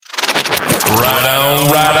Hey,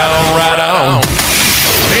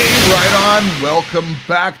 Right On. Welcome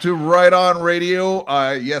back to Right On Radio.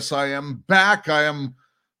 Yes, I am back. I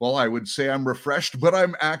would say I'm refreshed, but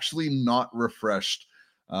I'm actually not refreshed.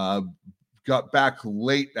 Got back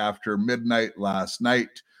late after midnight last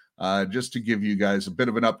night. Just to give you guys a bit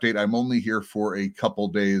of an update, I'm only here for a couple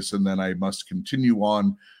days and then I must continue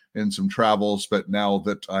on in some travels. But now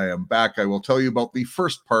that I am back, I will tell you about the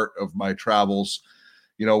first part of my travels.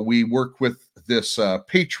 You know, we work with this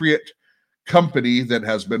Patriot company that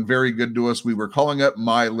has been very good to us. We were calling it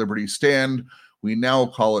My Liberty Stand. We now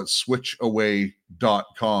call it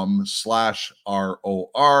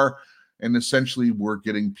switchaway.com/ROR. And essentially, we're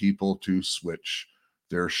getting people to switch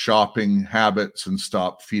their shopping habits and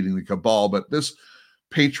stop feeding the cabal. But this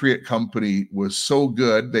Patriot company was so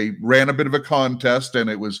good. They ran a bit of a contest, and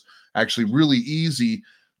it was actually really easy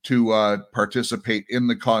to participate in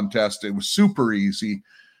the contest. It was super easy.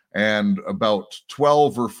 And about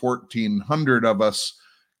 12 or 1,400 of us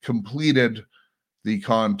completed the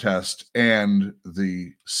contest. And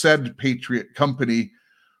the said Patriot company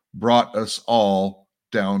brought us all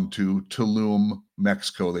down to Tulum,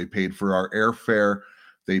 Mexico. They paid for our airfare.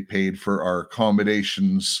 They paid for our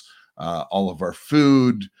accommodations, all of our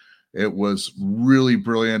food. It was really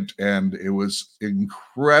brilliant, and it was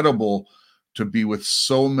incredible to be with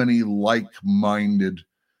so many like-minded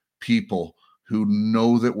people who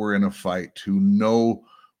know that we're in a fight, who know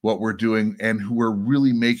what we're doing, and who are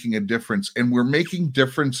really making a difference. And we're making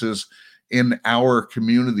differences in our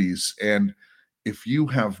communities. And if you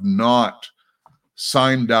have not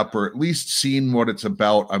signed up or at least seen what it's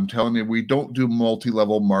about, I'm telling you, we don't do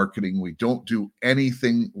multi-level marketing. We don't do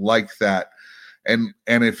anything like that. And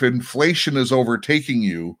if inflation is overtaking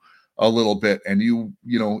you a little bit and you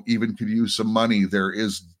even could use some money, there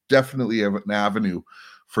is definitely an avenue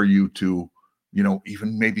for you to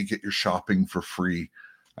even maybe get your shopping for free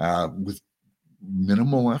with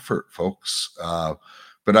minimal effort, folks.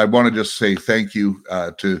 But I want to just say thank you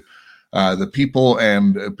to the people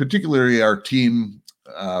and particularly our team.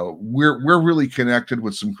 We're really connected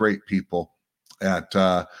with some great people at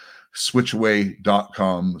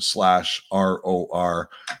switchaway.com/ROR.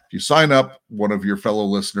 If you sign up, one of your fellow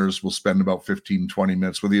listeners will spend about 15-20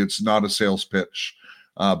 minutes with you. It's not a sales pitch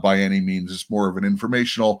by any means. It's more of an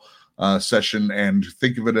informational session, and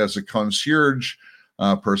think of it as a concierge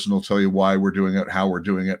person will tell you why we're doing it, how we're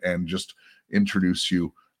doing it, and just introduce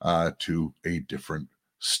you to a different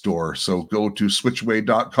store. So go to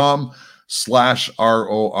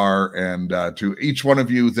switchaway.com/ROR, and to each one of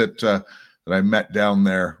you that I met down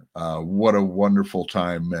there, what a wonderful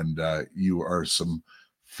time, and you are some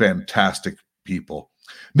fantastic people.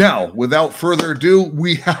 Now, without further ado,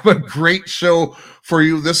 we have a great show for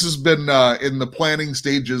you. This has been in the planning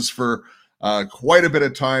stages for quite a bit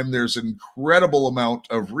of time. There's an incredible amount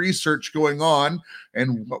of research going on.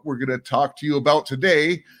 And what we're going to talk to you about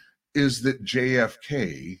today is that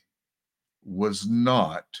JFK was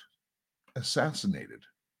not assassinated.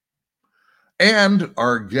 And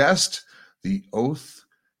our guest, the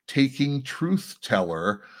oath-taking truth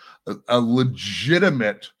teller, a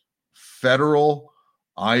legitimate federal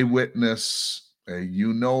eyewitness.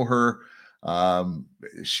 You know her.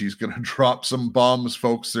 She's going to drop some bombs,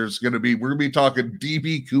 folks. We're going to be talking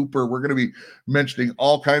DB Cooper. We're going to be mentioning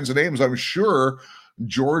all kinds of names. I'm sure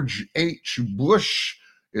George H. Bush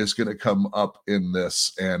is going to come up in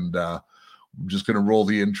this. And I'm just going to roll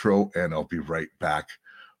the intro, and I'll be right back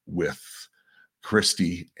with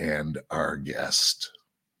Christy and our guest.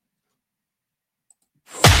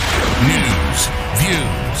 News,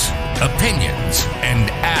 views, opinions, and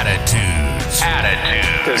attitudes.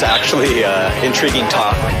 There's actually intriguing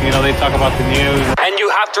talk. They talk about the news. And you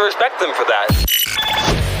have to respect them for that.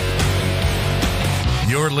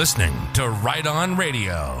 You're listening to Right On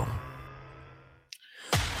Radio.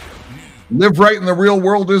 Live right in the real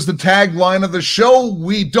world is the tagline of the show.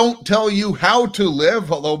 We don't tell you how to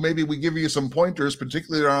live, although maybe we give you some pointers,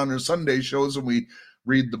 particularly on our Sunday shows when we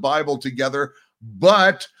read the Bible together.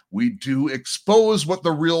 But we do expose what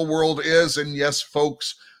the real world is. And yes,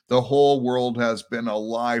 folks, the whole world has been a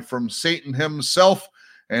lie from Satan himself.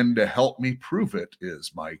 And to help me prove it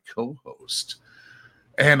is my co-host.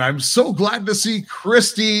 And I'm so glad to see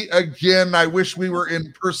Christy again. I wish we were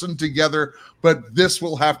in person together, but this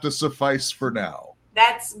will have to suffice for now.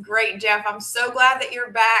 That's great, Jeff. I'm so glad that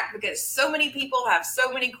you're back because so many people have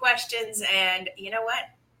so many questions. And you know what?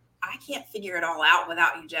 I can't figure it all out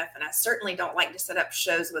without you, Jeff, and I certainly don't like to set up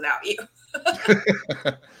shows without you.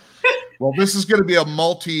 Well, this is going to be a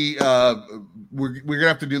we're going to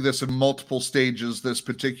have to do this in multiple stages, this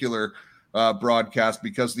particular broadcast,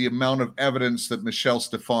 because the amount of evidence that Michelle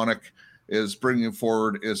Stefanik is bringing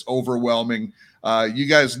forward is overwhelming. You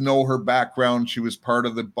guys know her background. She was part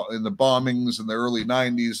of the bombings in the early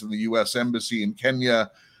 90s in the U.S. Embassy in Kenya.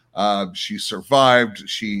 She survived.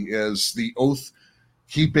 She is the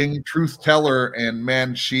oath-keeping truth teller, and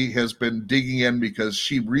man, she has been digging in because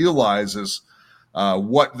she realizes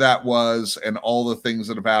what that was and all the things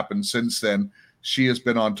that have happened since then. She has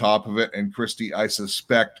been on top of it, and Christy, I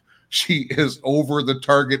suspect she is over the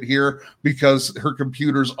target here because her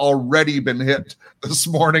computer's already been hit this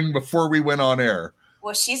morning before we went on air.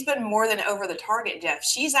 Well, she's been more than over the target, Jeff.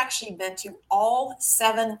 She's actually been to all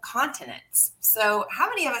 7 continents. So how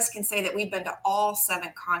many of us can say that we've been to all 7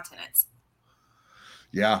 continents?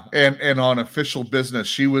 Yeah, and on official business,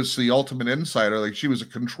 she was the ultimate insider. Like, she was a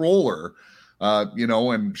controller,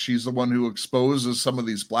 and she's the one who exposes some of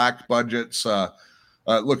these black budgets.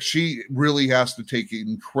 Look, she really has to take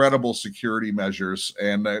incredible security measures,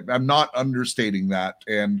 and I'm not understating that.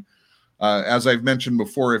 And as I've mentioned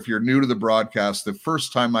before, if you're new to the broadcast, the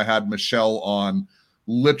first time I had Michelle on,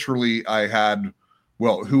 literally I had,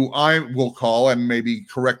 who I will call, and maybe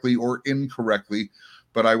correctly or incorrectly,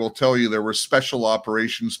 but I will tell you there were special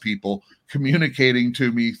operations people communicating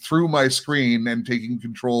to me through my screen and taking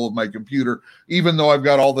control of my computer, even though I've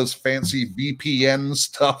got all this fancy VPN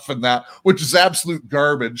stuff and that, which is absolute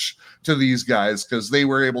garbage to these guys, because they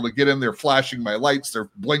were able to get in there flashing my lights,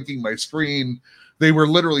 they're blinking my screen. They were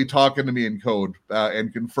literally talking to me in code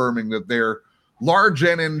and confirming that they're large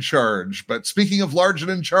and in charge. But speaking of large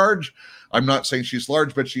and in charge, I'm not saying she's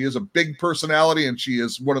large, but she is a big personality, and she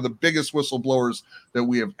is one of the biggest whistleblowers that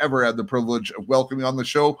we have ever had the privilege of welcoming on the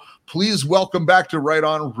show. Please welcome back to Right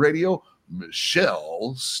On Radio,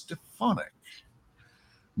 Michelle Stefanik.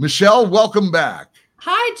 Michelle, welcome back.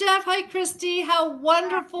 Hi, Jeff. Hi, Christy. How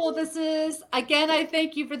wonderful this is. Again, I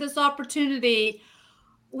thank you for this opportunity.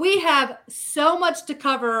 We have so much to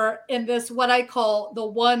cover in this, what I call the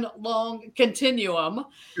one long continuum.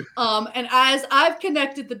 And as I've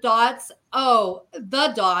connected the dots,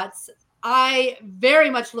 I very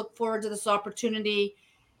much look forward to this opportunity.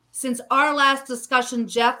 Since our last discussion,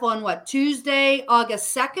 Jeff, on Tuesday,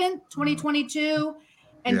 August 2nd, 2022,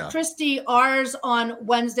 and Christy, ours on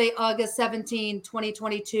Wednesday, August 17,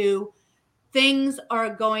 2022, things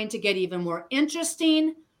are going to get even more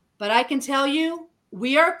interesting. But I can tell you,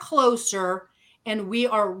 we are closer, and we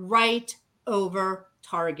are right over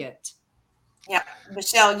target. Yeah,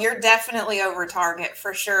 Michelle, you're definitely over target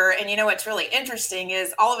for sure. And you know what's really interesting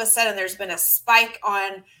is all of a sudden there's been a spike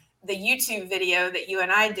on the YouTube video that you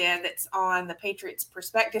and I did that's on the Patriots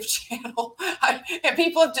Perspective channel. And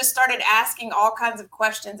people have just started asking all kinds of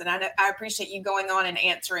questions. And I appreciate you going on and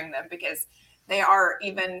answering them, because they are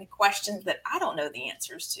even questions that I don't know the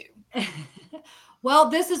answers to.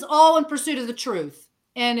 Well, this is all in pursuit of the truth.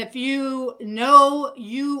 And if you know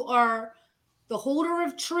you are the holder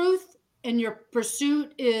of truth and your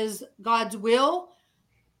pursuit is God's will,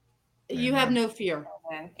 you have no fear.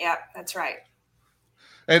 Yeah, that's right.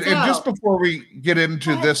 And just before we get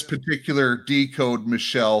into this particular decode,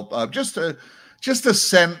 Michelle, just a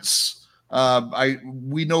sense.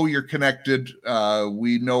 We know you're connected.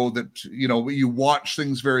 We know that you watch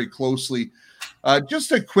things very closely.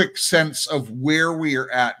 Just a quick sense of where we are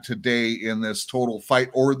at today in this total fight,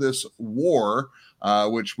 or this war,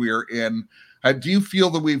 which we are in. Do you feel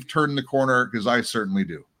that we've turned the corner? Because I certainly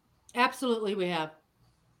do. Absolutely, we have.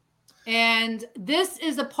 And this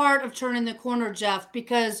is a part of turning the corner, Jeff,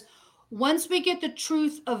 because once we get the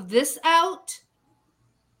truth of this out,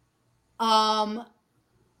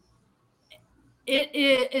 it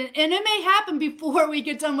may happen before we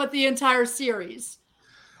get done with the entire series.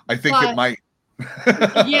 I think it might.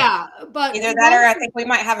 Yeah, but either that or I think we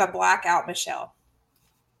might have a blackout, Michelle.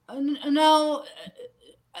 No,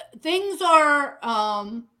 things are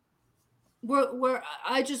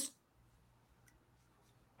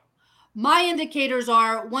my indicators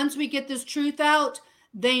are, once we get this truth out,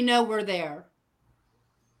 they know we're there.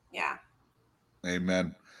 Yeah.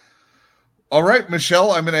 Amen. All right,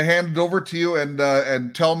 Michelle, I'm going to hand it over to you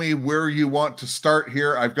and tell me where you want to start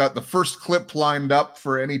here. I've got the first clip lined up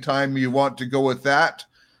for any time you want to go with that.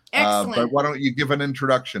 Excellent. But why don't you give an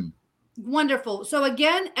introduction? Wonderful. So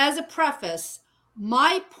again, as a preface,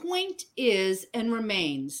 my point is and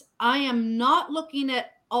remains, I am not looking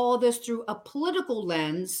at all this through a political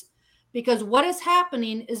lens, because what is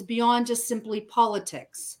happening is beyond just simply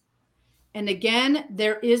politics. And again,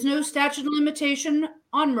 there is no statute of limitation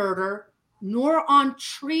on murder, nor on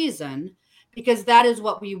treason, because that is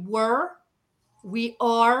what we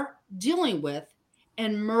are dealing with.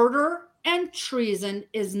 And murder and treason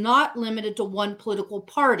is not limited to one political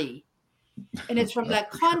party. And it's from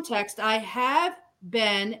that context I have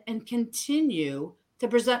been, and continue to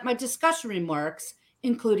present my discussion remarks,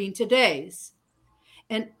 including today's.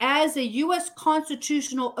 And as a U.S.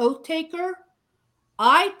 constitutional oath taker,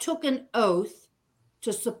 I took an oath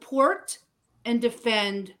to support and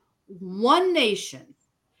defend one nation,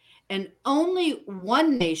 and only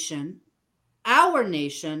one nation, our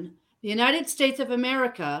nation, the United States of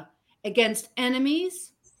America, against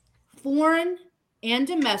enemies, foreign and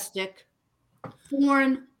domestic,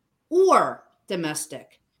 foreign or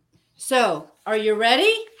domestic. So, are you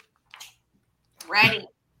ready? Ready.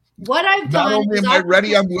 What I've done. Not only am I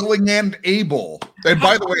ready, I'm willing and able. And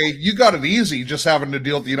by the way, you got it easy just having to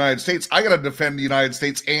deal with the United States. I got to defend the United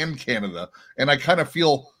States and Canada. And I kind of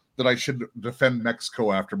feel that I should defend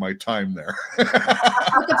Mexico after my time there. But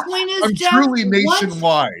the point is, I'm Jeff, truly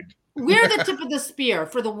nationwide. We're the tip of the spear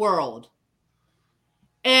for the world.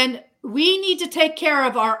 And we need to take care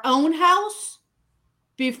of our own house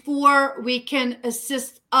before we can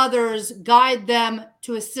assist others, guide them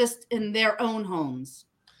to assist in their own homes.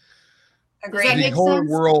 Agreed. The whole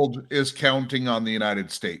world is counting on the United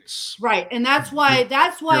States. Right. And that's why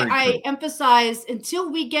I emphasize,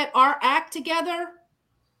 until we get our act together,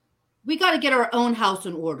 we got to get our own house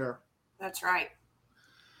in order. That's right.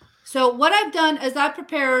 So what I've done is I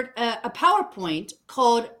prepared a PowerPoint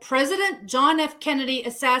called President John F. Kennedy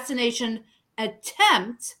Assassination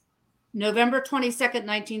Attempt, November 22nd,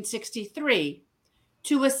 1963,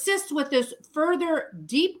 to assist with this further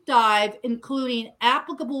deep dive, including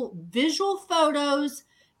applicable visual photos,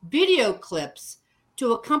 video clips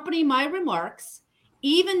to accompany my remarks,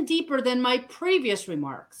 even deeper than my previous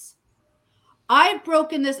remarks. I've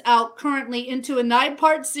broken this out currently into a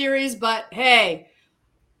 9-part series, but hey,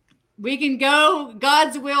 we can go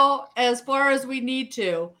God's will as far as we need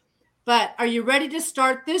to. But are you ready to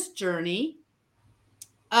start this journey?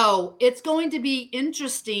 Oh, it's going to be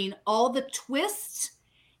interesting, all the twists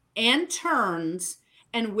and turns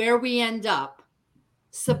and where we end up.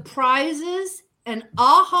 Surprises and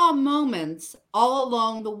aha moments all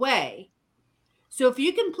along the way. So if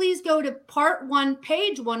you can please go to part 1,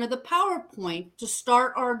 page 1 of the PowerPoint to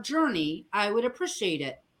start our journey, I would appreciate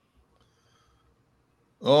it.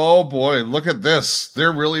 Oh boy, look at this.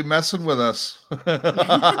 They're really messing with us.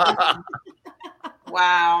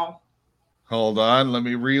 Wow. Hold on, let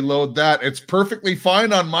me reload that. It's perfectly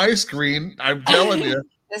fine on my screen. I'm telling you.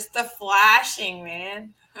 It's the flashing,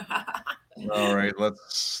 man. All right,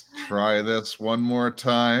 let's try this one more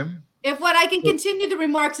time. If what, I can continue the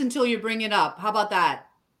remarks until you bring it up. How about that?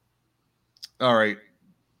 All right.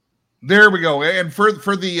 There we go. And for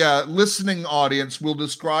the listening audience, we'll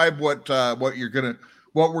describe what we're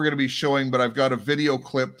gonna be showing. But I've got a video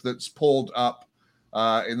clip that's pulled up,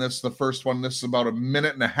 and this is the first one. This is about 1.5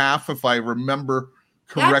 minutes, if I remember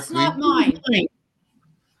correctly. That's not mine.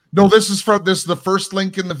 No, this is the first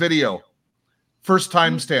link in the video, first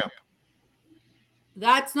timestamp.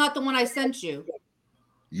 That's not the one I sent you.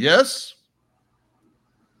 Yes.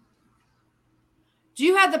 Do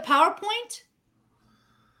you have the PowerPoint?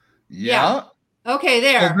 Yeah. Okay,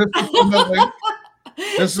 there. So this is from the link.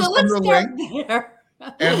 This is from the link. There.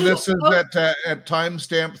 And this is at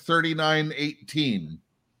timestamp 39:18.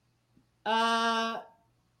 Well,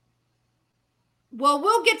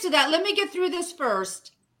 we'll get to that. Let me get through this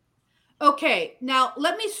first. Okay, now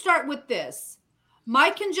let me start with this.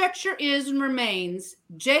 My conjecture is and remains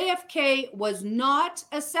JFK was not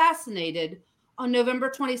assassinated on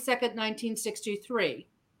November 22nd, 1963.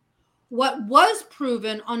 What was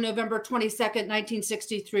proven on November 22nd,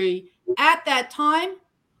 1963 at that time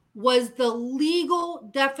was the legal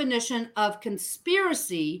definition of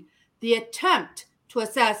conspiracy, the attempt to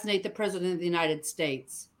assassinate the President of the United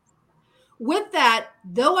States. With that,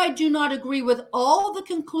 though I do not agree with all the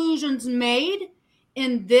conclusions made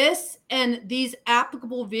in this and these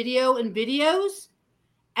applicable videos,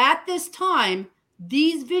 at this time,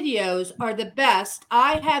 these videos are the best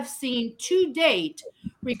I have seen to date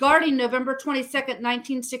regarding November 22nd,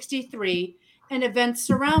 1963 and events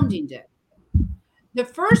surrounding it. The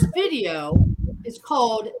first video is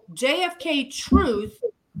called JFK Truth,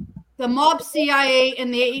 the Mob CIA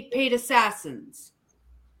and the 8 Paid Assassins.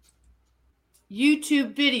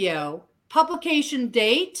 YouTube video, publication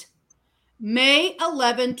date, May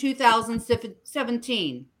 11,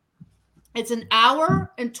 2017. It's 1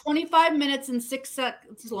 hour and 25 minutes and 6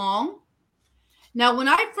 seconds long. Now, when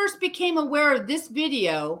I first became aware of this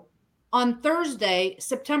video on Thursday,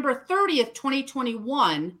 September 30th,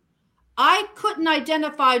 2021, I couldn't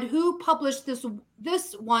identify who published this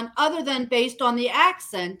one other than based on the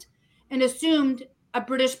accent and assumed a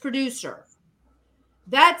British producer.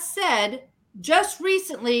 That said, just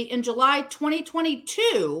recently in July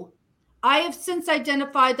 2022, I have since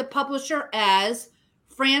identified the publisher as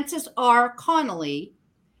Francis R. Connolly,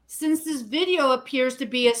 since this video appears to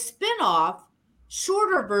be a spin-off,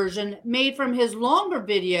 shorter version made from his longer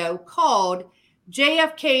video called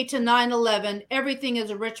JFK to 9/11, Everything is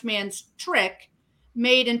a Rich Man's Trick,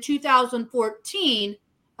 made in 2014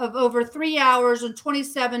 of over 3 hours and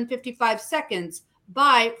 27:55 seconds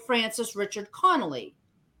by Francis Richard Connolly.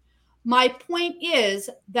 My point is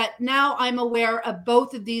that now I'm aware of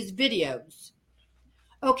both of these videos.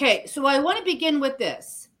 Okay, so I want to begin with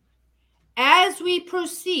this. As we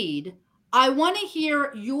proceed, I want to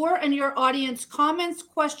hear your and your audience comments,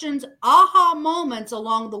 questions, aha moments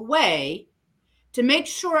along the way to make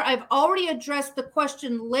sure I've already addressed the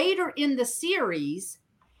question later in the series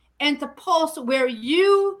and to pulse where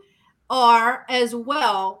you are as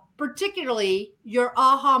well, particularly your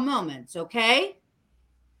aha moments, okay?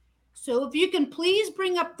 So if you can please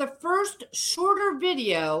bring up the first shorter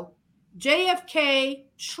video, JFK,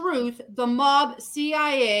 Truth, the Mob,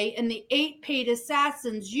 CIA, and the 8 Paid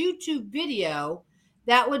Assassins YouTube video,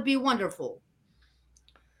 that would be wonderful.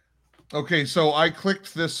 Okay, so I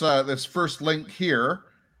clicked this this first link here.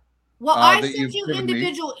 Well, I sent you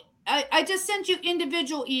individual. I just sent you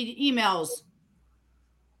individual emails.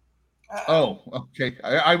 Oh, okay.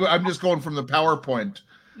 I'm just going from the PowerPoint.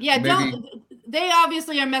 Yeah, they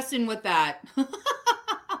obviously are messing with that.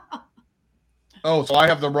 Oh, so I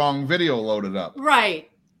have the wrong video loaded up. Right.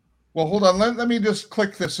 Well, hold on. Let me just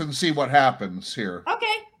click this and see what happens here. Okay.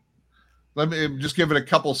 Let me just give it a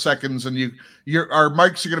couple seconds, and our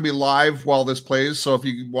mics are going to be live while this plays. So if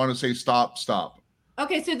you want to say stop, stop.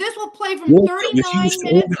 Okay, so this will play from 39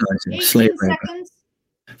 minutes, 18 seconds.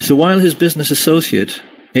 So while his business associate,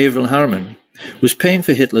 Averell Harriman, was paying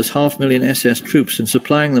for Hitler's 500,000 SS troops and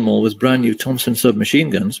supplying them all with brand new Thompson submachine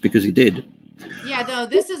guns, because he did. Yeah, no,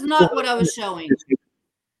 this is not what I was showing.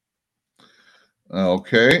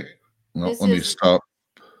 Okay. Well, let me stop.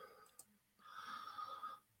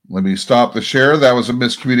 Let me stop the share. That was a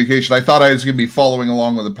miscommunication. I thought I was going to be following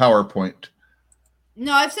along with the PowerPoint.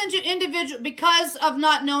 No, I've sent you individual, because of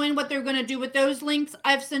not knowing what they're going to do with those links,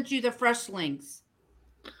 I've sent you the fresh links.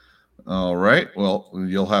 All right. Well,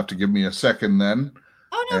 you'll have to give me a second then.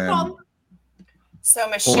 Oh, no problem. So,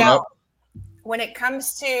 Michelle, when it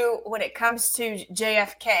comes to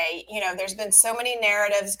JFK, there's been so many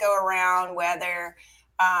narratives go around, whether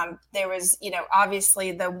there was,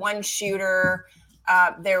 obviously the one shooter,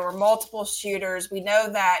 there were multiple shooters. We know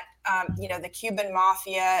that, the Cuban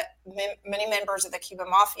mafia, many members of the Cuban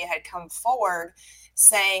mafia had come forward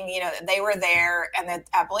saying, that they were there, and that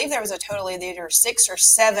I believe there was a total of either 6 or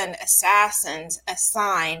 7 assassins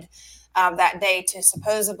assigned that day to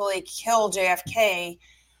supposedly kill JFK,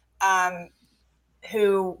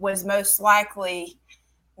 who was most likely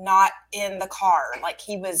not in the car. Like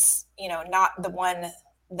he was, not the one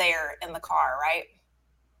there in the car, right?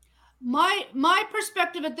 My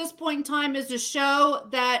perspective at this point in time is to show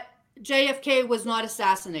that JFK was not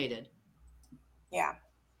assassinated. Yeah.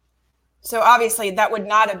 So obviously that would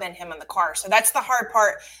not have been him in the car. So that's the hard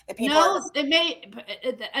part that people it may,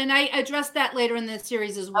 and I addressed that later in the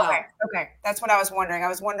series as well. Okay. That's what I was wondering. I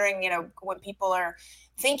was wondering, when people are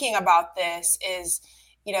thinking about this is,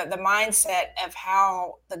 the mindset of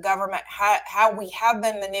how the government, how we have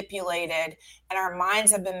been manipulated, and our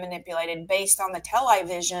minds have been manipulated based on the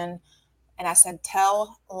tell-lie-vision. And I said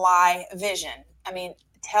tell-lie-vision. I mean,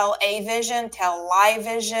 tell-a-vision,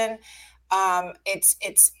 tell-lie-vision.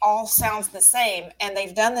 It's all sounds the same, and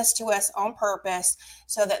they've done this to us on purpose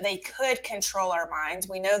so that they could control our minds.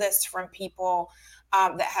 We know this from people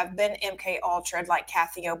that have been MK Ultra'd, like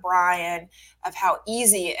Kathy O'Brien, of how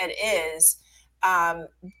easy it is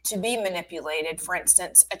to be manipulated. For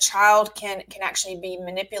instance, a child can actually be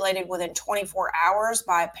manipulated within 24 hours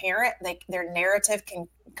by a parent. Their narrative can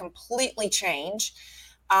completely change.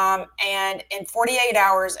 And in 48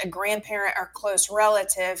 hours, a grandparent or close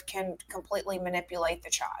relative can completely manipulate the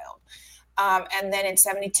child. And then in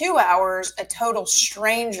 72 hours, a total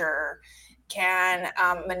stranger can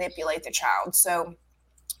manipulate the child. So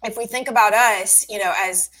if we think about us,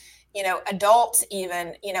 as adults,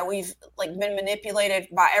 even, we've been manipulated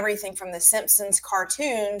by everything from the Simpsons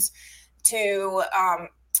cartoons to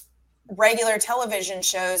regular television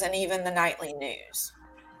shows and even the nightly news.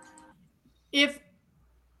 If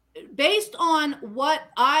based on what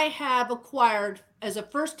I have acquired as a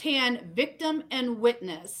firsthand victim and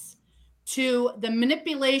witness to the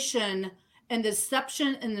manipulation and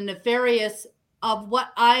deception and the nefarious of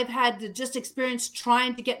what I've had to just experience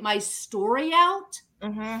trying to get my story out,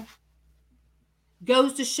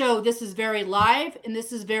 goes to show this is very live and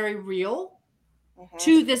this is very real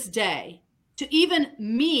to this day. to even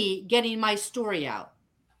me getting my story out.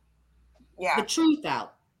 Yeah. The truth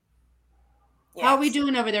out. Yes. How are we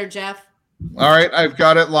doing over there, Jeff? All right, I've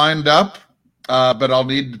got it lined up, but I'll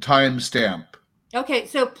need the timestamp. Okay,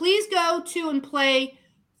 so please go to and play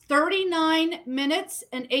 39 minutes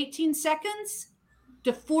and 18 seconds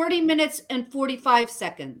to 40 minutes and 45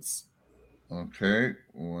 seconds. Okay,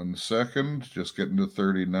 1 second. Just getting to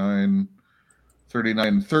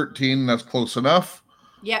 39:13. That's close enough.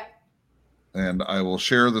 Yep. And I will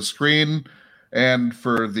share the screen. And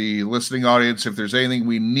for the listening audience, if there's anything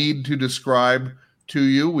we need to describe to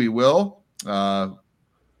you, we will.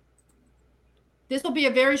 This will be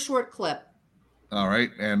a very short clip. All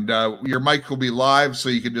right. And your mic will be live, so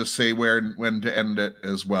you can just say where and when to end it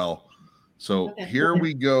as well. So Here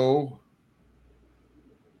we go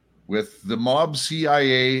with the mob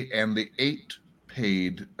CIA and the 8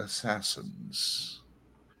 paid assassins.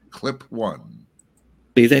 Clip 1.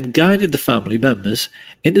 He then guided the family members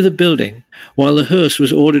into the building while the hearse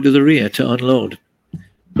was ordered to the rear to unload.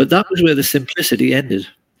 But that was where the simplicity ended.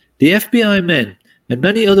 The FBI men and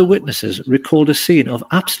many other witnesses recalled a scene of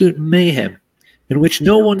absolute mayhem in which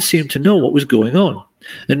no one seemed to know what was going on,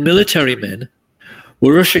 and military men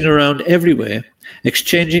were rushing around everywhere,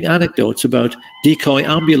 exchanging anecdotes about decoy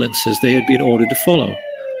ambulances they had been ordered to follow,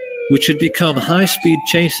 which had become high-speed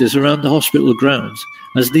chases around the hospital grounds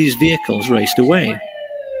as these vehicles raced away.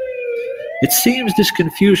 It seems this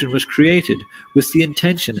confusion was created with the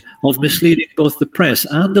intention of misleading both the press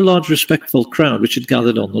and the large respectful crowd which had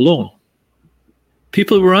gathered on the lawn.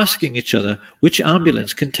 People were asking each other which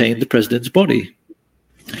ambulance contained the president's body.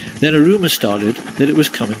 Then a rumor started that it was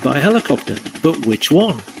coming by helicopter, but which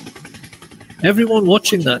one? Everyone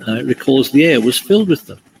watching that night recalls the air was filled with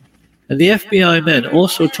them. And the FBI men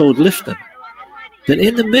also told Lifton that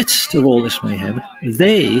in the midst of all this mayhem,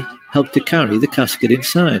 they helped to carry the casket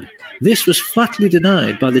inside. This was flatly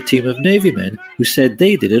denied by the team of Navy men who said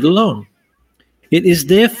they did it alone. It is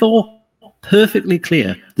therefore perfectly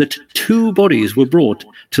clear that 2 bodies were brought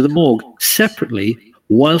to the morgue separately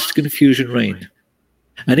whilst confusion reigned.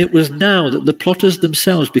 And it was now that the plotters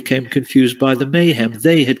themselves became confused by the mayhem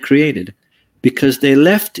they had created, because they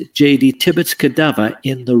left J.D. Tippett's cadaver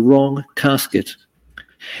in the wrong casket.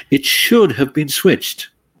 It should have been switched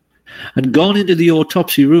and gone into the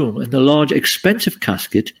autopsy room in the large, expensive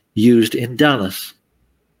casket used in Dallas.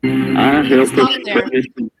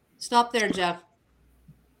 Stop there, Jeff.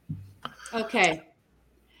 Okay.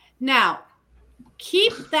 Now,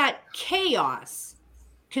 keep that chaos,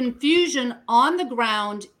 confusion on the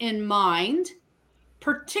ground in mind,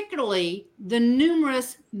 particularly the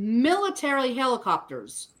numerous military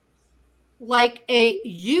helicopters, like a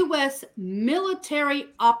U.S. military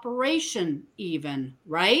operation even,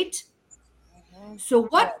 right? So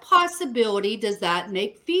what possibility does that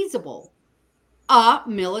make feasible? A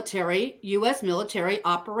U.S. military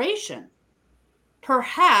operation.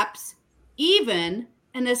 Perhaps even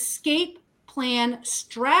an escape plan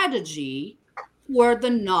strategy for the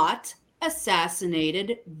not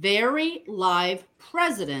assassinated, very live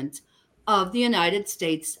president of the United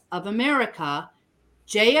States of America,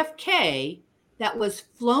 JFK, that was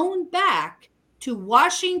flown back to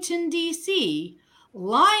Washington, D.C.,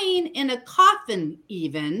 lying in a coffin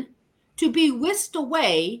even, to be whisked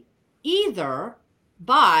away either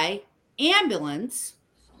by ambulance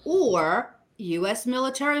or U.S.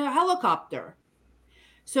 military helicopter.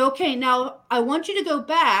 So, okay, now I want you to go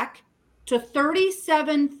back to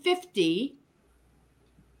 3750,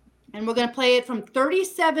 and we're going to play it from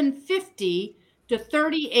 3750 to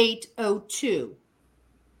 3802.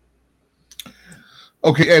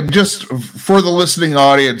 Okay, and just for the listening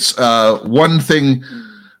audience, one thing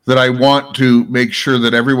that I want to make sure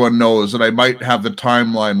that everyone knows, that I might have the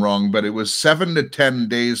timeline wrong, but it was 7 to 10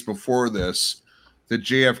 days before this that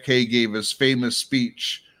JFK gave his famous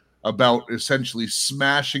speech about essentially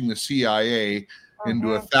smashing the CIA into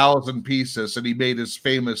 1,000 pieces, and he made his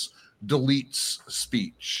famous deletes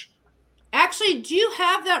speech. Actually, do you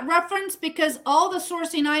have that reference? Because all the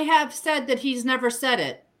sourcing I have said that he's never said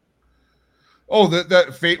it. Oh,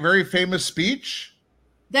 that very famous speech?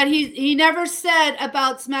 That he never said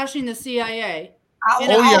about smashing the CIA. No.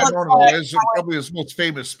 It's probably his most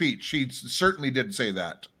famous speech. He certainly didn't say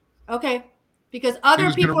that. Okay, because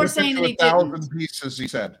other people are saying that he didn't. 1,000 pieces, he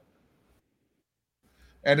said.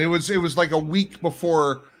 And it was like a week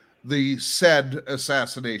before the said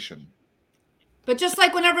assassination. But just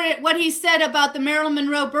like what he said about the Marilyn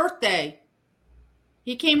Monroe birthday,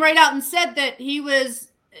 he came right out and said that he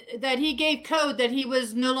gave code that he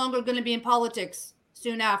was no longer going to be in politics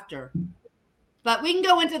soon after. But we can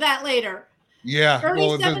go into that later. Yeah,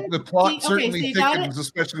 well, the plot certainly so thickens,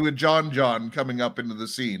 especially with John coming up into the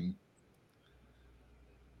scene.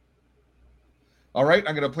 All right,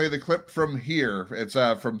 I'm going to play the clip from here. It's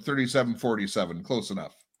from 3747. Close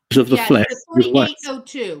enough. Of the flesh.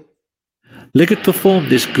 3802. Liggett performed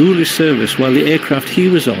this ghoulish service while the aircraft he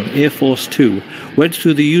was on, Air Force 2, went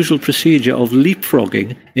through the usual procedure of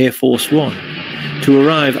leapfrogging Air Force 1 to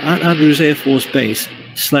arrive at Andrews Air Force Base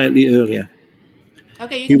slightly earlier.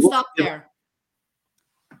 Okay, you can stop there.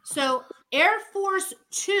 So Air Force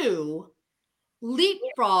 2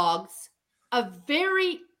 leapfrogs a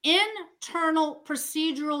very internal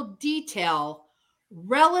procedural detail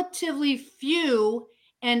relatively few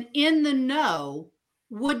and in the know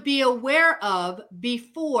would be aware of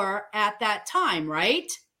before at that time,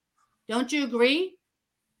 right? Don't you agree?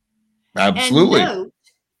 Absolutely. And note,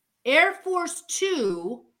 Air Force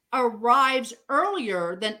 2 arrives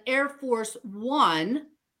earlier than Air Force 1.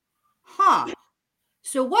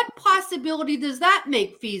 So what possibility does that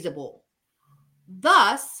make feasible?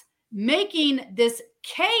 Thus, making this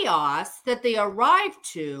chaos that they arrive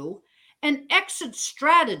to an exit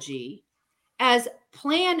strategy, as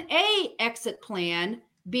Plan A exit plan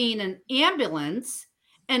being an ambulance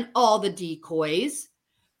and all the decoys,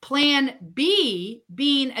 Plan B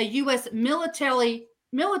being a U.S. military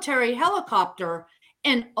helicopter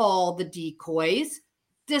and all the decoys,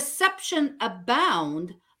 deception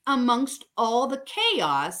abound amongst all the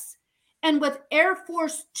chaos, and with Air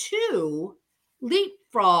Force 2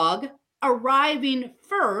 leapfrog arriving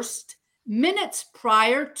first minutes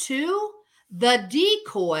prior to the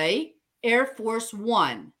decoy Air Force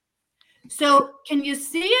 1. So can you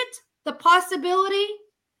see it? The possibility,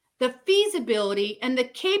 the feasibility, and the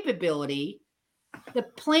capability, the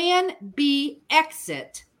Plan B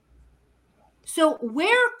exit. So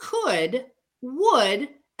where would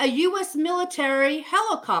a U.S. military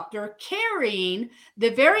helicopter carrying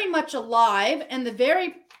the very much alive and the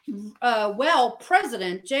very well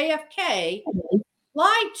President JFK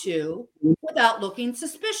fly to without looking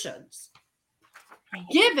suspicious?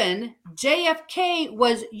 Given JFK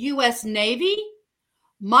was U.S. Navy,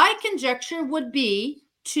 my conjecture would be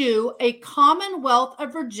to a Commonwealth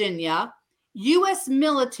of Virginia, U.S.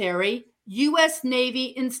 military, U.S. Navy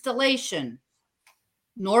installation.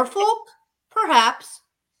 Norfolk, perhaps.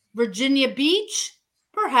 Virginia Beach,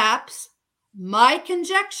 perhaps. My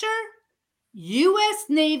conjecture, U.S.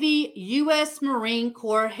 Navy, U.S. Marine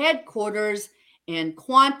Corps headquarters in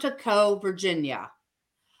Quantico, Virginia.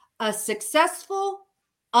 A successful,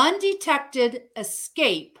 undetected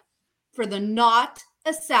escape for the not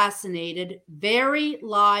assassinated, very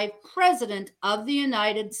live President of the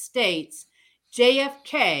United States,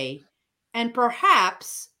 JFK, and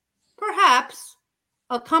perhaps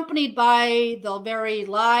accompanied by the very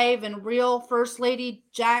live and real First Lady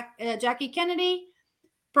Jackie Kennedy,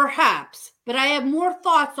 perhaps, but I have more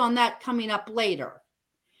thoughts on that coming up later.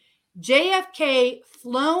 JFK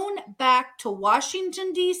flown back to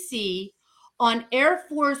Washington, D.C. on Air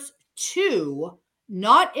Force 2,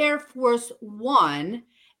 not Air Force 1,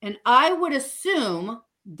 and I would assume,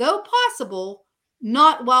 though possible,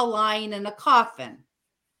 not while lying in a coffin.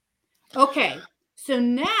 Okay, so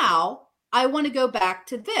now I want to go back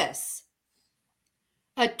to this.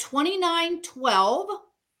 At 29:12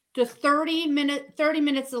 to 30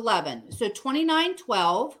 minutes 11. So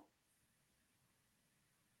 29:12.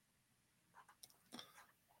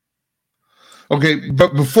 Okay,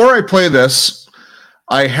 but before I play this,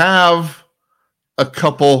 I have a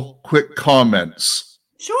couple quick comments.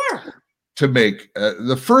 Sure. To make.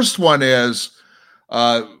 The first one is,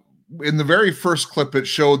 in the very first clip, it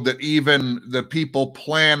showed that even the people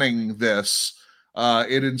planning this,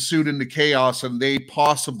 it ensued into chaos, and they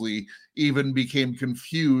possibly even became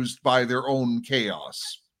confused by their own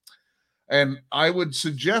chaos. And I would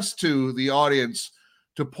suggest to the audience,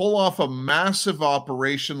 to pull off a massive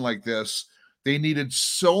operation like this, they needed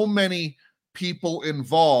so many people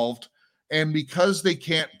involved. And because they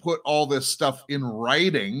can't put all this stuff in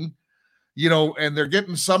writing, and they're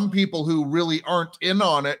getting some people who really aren't in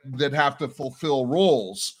on it that have to fulfill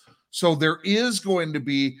roles. So there is going to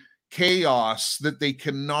be chaos that they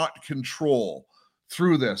cannot control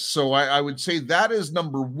through this. So I would say that is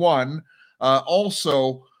number one.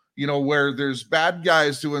 Also, where there's bad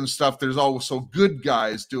guys doing stuff, there's also good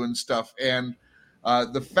guys doing stuff. And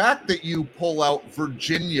the fact that you pull out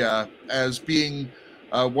Virginia as being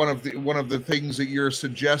one of the things that you're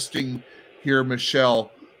suggesting here,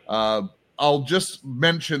 Michelle, I'll just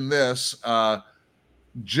mention this.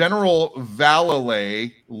 General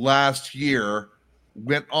Vallely last year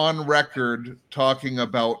went on record talking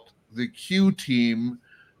about the Q team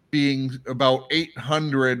being about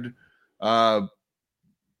 800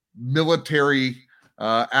 military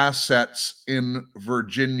assets in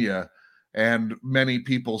Virginia. And many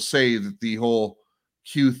people say that the whole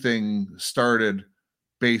Q thing started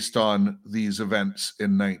based on these events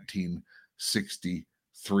in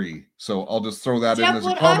 1963. So I'll just throw that Jeff, in as a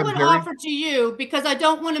what commentary. I would offer to you, because I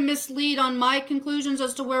don't want to mislead on my conclusions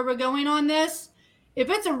as to where we're going on this, if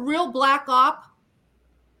it's a real black op,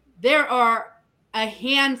 there are a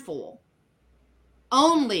handful,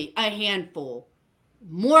 only a handful,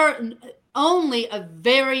 only a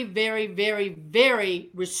very, very, very, very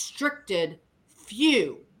restricted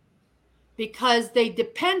few, because they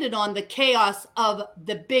depended on the chaos of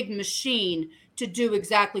the big machine to do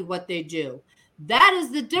exactly what they do. That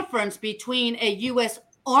is the difference between a U.S.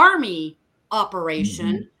 Army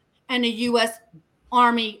operation and a U.S.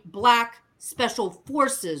 Army Black Special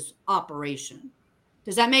Forces operation.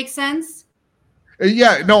 Does that make sense?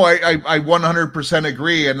 Yeah, no, I 100%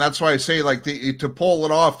 agree. And that's why I say, like, to pull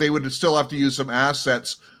it off, they would still have to use some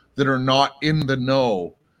assets that are not in the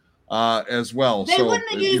know as well. They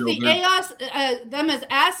wouldn't use the chaos, them as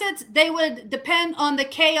assets. They would depend on the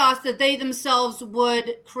chaos that they themselves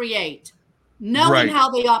would create, knowing how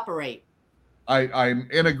they operate. I'm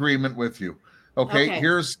in agreement with you. Okay.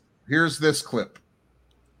 Here's this clip.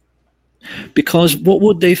 Because what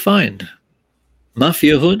would they find?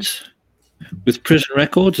 Mafia hoods with prison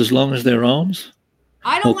records as long as their arms?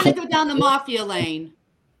 I don't want to go down the mafia lane.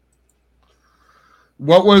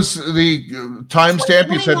 What was the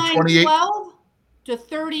timestamp? You said 28 to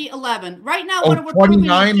 3011. Right now, what we're proving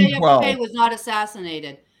is JFK was not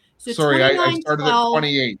assassinated. So sorry, I started at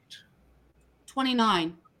 28.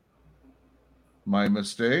 29. My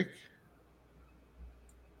mistake.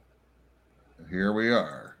 Here we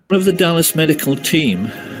are. One of the Dallas medical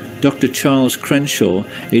team, Dr. Charles Crenshaw,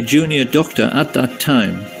 a junior doctor at that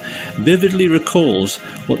time, vividly recalls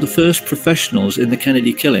what the first professionals in the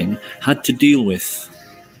Kennedy killing had to deal with.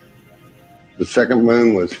 The second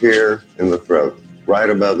wound was here in the throat, right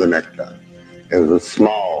above the necktie. It was a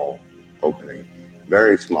small opening,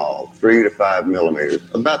 very small, 3 to 5 millimeters,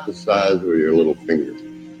 about the size of your little finger.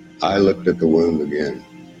 I looked at the wound again.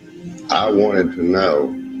 I wanted to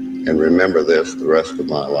know and remember this the rest of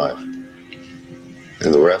my life.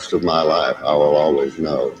 And the rest of my life, I will always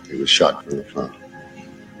know he was shot from the front.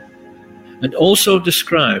 And also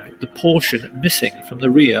described the portion missing from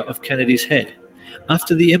the rear of Kennedy's head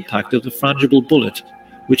after the impact of the frangible bullet,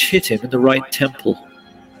 which hit him in the right temple.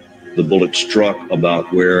 The bullet struck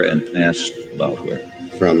about where and passed about where?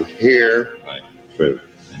 From here through.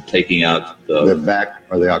 And taking out the back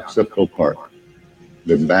or the occipital part,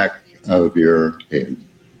 the back of your head.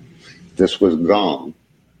 This was gone.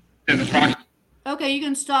 Okay, you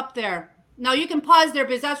can stop there. Now you can pause there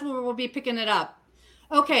because that's where we'll be picking it up.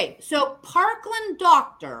 Okay, so Parkland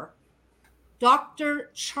doctor,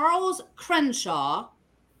 Dr. Charles Crenshaw,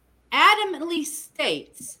 adamantly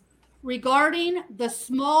states regarding the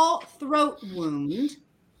small throat wound,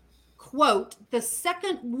 quote, the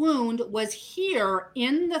second wound was here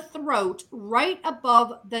in the throat right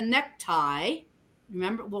above the necktie.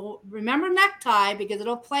 Remember necktie because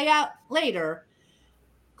it'll play out later.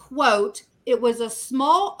 Quote, it was a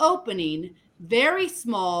small opening, very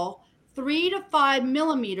small, 3 to 5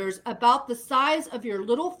 millimeters, about the size of your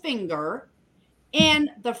little finger,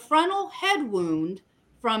 and the frontal head wound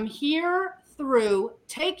from here through,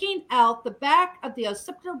 taking out the back of the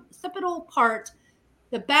occipital part,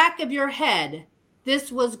 the back of your head. This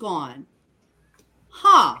was gone.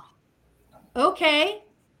 Okay.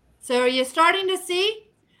 So are you starting to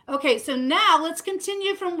see? Okay, so now let's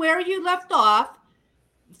continue from where you left off,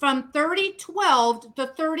 from 3012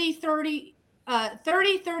 to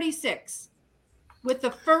 3036 with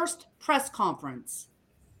the first press conference.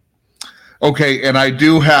 Okay, and I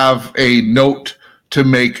do have a note to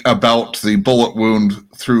make about the bullet wound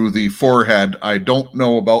through the forehead. I don't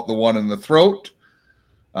know about the one in the throat.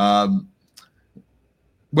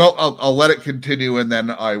 Well, I'll let it continue, and then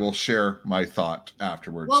I will share my thought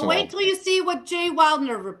afterwards. Well, wait till you see what Jay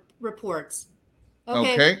Wildner reports.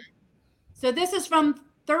 Okay. So this is from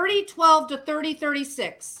 3012 to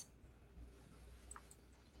 3036.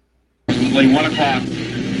 1 o'clock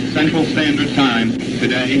Central Standard Time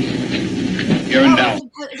today here in Dallas.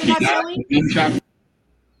 Is it not showing?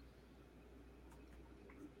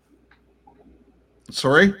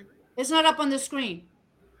 Sorry? It's not up on the screen.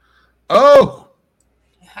 Oh!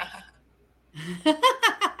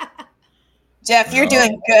 Jeff, you're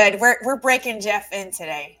doing good. We're breaking Jeff in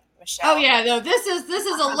today, Michelle. Oh yeah, no, this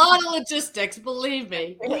is a lot of logistics, believe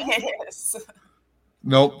me. It is.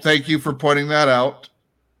 Nope, thank you for pointing that out.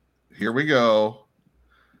 Here we go.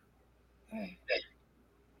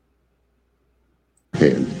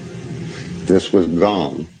 disappeared. This was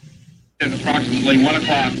gone. At approximately 1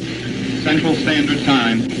 o'clock Central Standard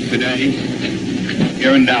Time today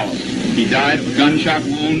here in Dallas. He died of a gunshot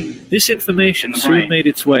wound. This information soon made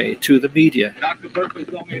its way to the media.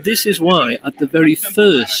 And this is why, at the very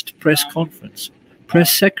first press conference,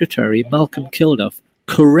 Press Secretary Malcolm Kilduff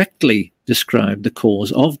correctly described the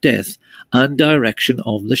cause of death and direction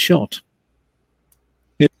of the shot.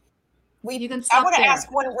 I want to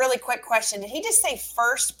ask one really quick question. Did he just say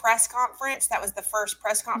first press conference? That was the first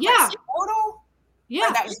press conference total? Yeah.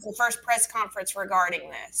 Or that was the first press conference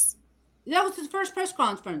regarding this? That was his first press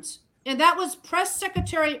conference. And that was Press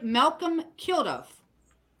Secretary Malcolm Kilduff.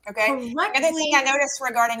 Okay. Another thing I noticed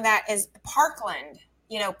regarding that is Parkland.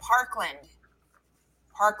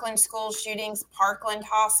 Parkland school shootings, Parkland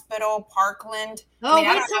Hospital, Parkland. Oh,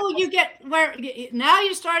 wait till you get where now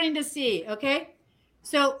you're starting to see. Okay.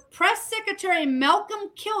 So Press Secretary Malcolm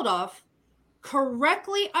Kilduff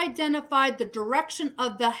correctly identified the direction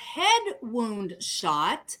of the head wound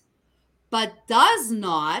shot, but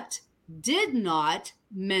did not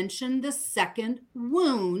mention the second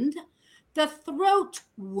wound, the throat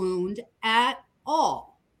wound, at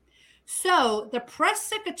all. So the press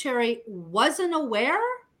secretary wasn't aware,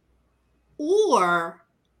 or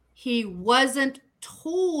he wasn't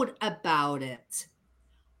told about it.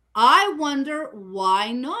 I wonder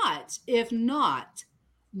why not. If not,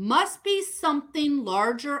 must be something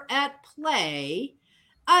larger at play,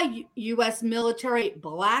 a U.S. military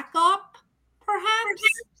black op, perhaps?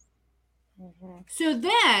 So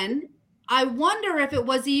then I wonder if it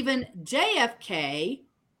was even JFK,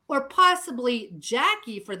 or possibly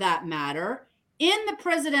Jackie for that matter, in the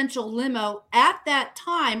presidential limo at that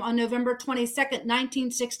time on November 22nd,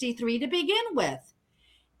 1963 to begin with.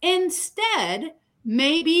 Instead,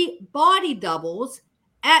 maybe body doubles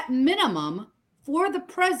at minimum for the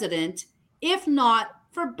president, if not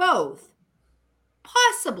for both.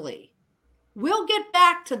 Possibly. We'll get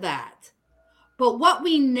back to that. But what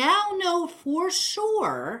we now know for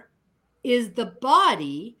sure is the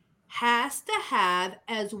body has to have,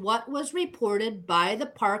 as what was reported by the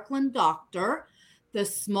Parkland doctor, the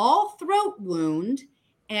small throat wound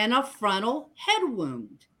and a frontal head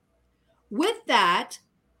wound. With that,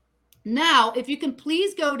 now, if you can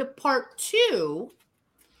please go to part 2,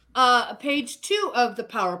 page 2 of the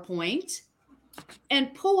PowerPoint,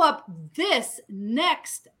 and pull up this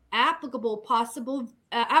next applicable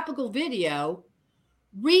video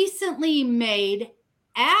recently made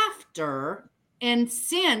after and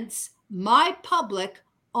since my public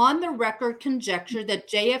on the record conjecture that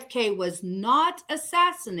JFK was not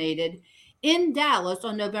assassinated in Dallas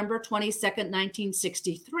on November 22nd,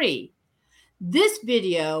 1963. This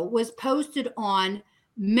video was posted on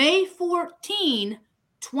May 14,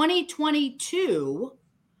 2022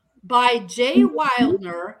 by Jay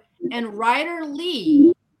Wildner and Ryder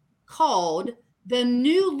Lee, called The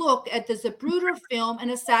New Look at the Zapruder Film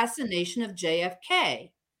and Assassination of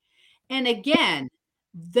JFK. And again,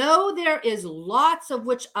 though there is lots of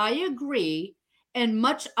which I agree and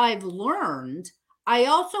much I've learned, I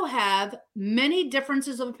also have many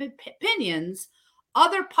differences of opinions,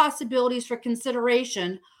 other possibilities for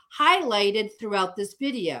consideration highlighted throughout this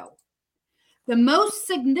video. The most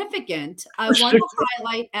significant I want to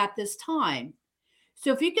highlight at this time.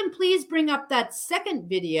 So if you can please bring up that second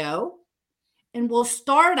video, and we'll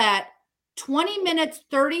start at 20 minutes,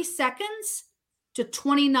 30 seconds to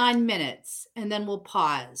 29 minutes, and then we'll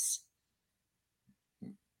pause.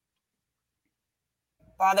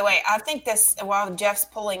 By the way, I think this, while Jeff's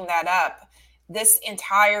pulling that up, this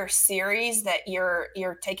entire series that you're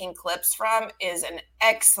taking clips from is an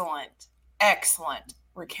excellent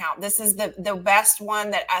recount. This is the best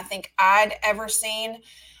one that I think I'd ever seen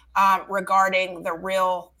regarding the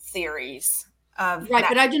real theories of right.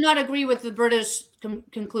 But I do not agree with the British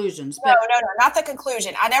conclusions. No, not the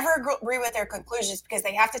conclusion. I never agree with their conclusions, because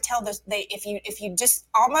they have to tell this. If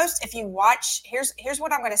you watch, here's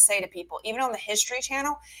what I'm going to say to people, even on the History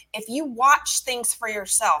Channel. If you watch things for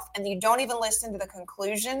yourself and you don't even listen to the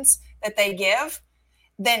conclusions that they give,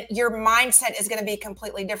 then your mindset is going to be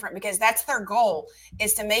completely different, because that's their goal,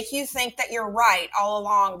 is to make you think that you're right all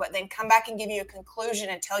along, but then come back and give you a conclusion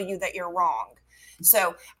and tell you that you're wrong.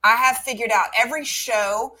 So I have figured out every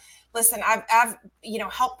show. Listen, I've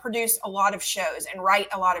helped produce a lot of shows and write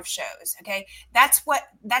a lot of shows. Okay. That's what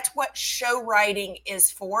show writing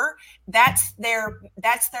is for. That's their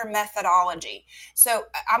methodology. So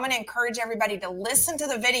I'm going to encourage everybody to listen to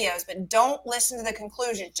the videos, but don't listen to the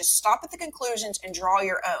conclusions. Just stop at the conclusions and draw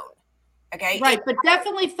your own. Okay. Right. But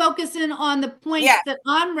definitely focus in on the points that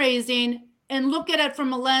I'm raising and look at it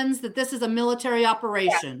from a lens that this is a military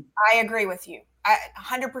operation. Yeah, I agree with you. I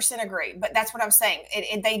 100% agree. But that's what I'm saying.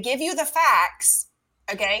 They give you the facts,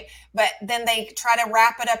 okay, but then they try to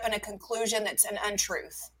wrap it up in a conclusion that's an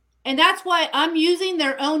untruth. And that's why I'm using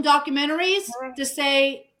their own documentaries to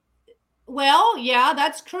say, well, yeah,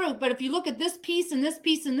 that's true. But if you look at this piece and this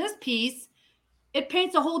piece and this piece, it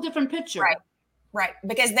paints a whole different picture. Right.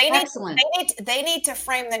 Because they need to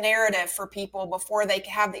frame the narrative for people before they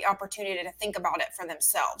have the opportunity to think about it for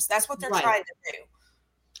themselves. That's what they're trying to do.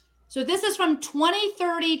 So this is from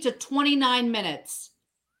 20:30 to 29 minutes.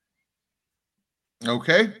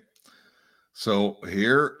 Okay. So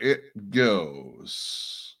here it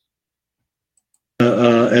goes.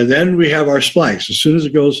 And then we have our splice as soon as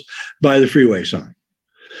it goes by the freeway sign.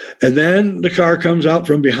 And then the car comes out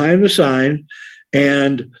from behind the sign,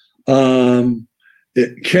 and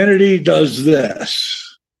Kennedy does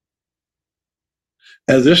this.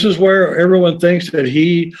 And this is where everyone thinks that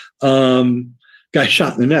he got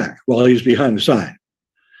shot in the neck while he's behind the sign.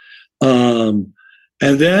 And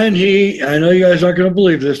then I know you guys aren't going to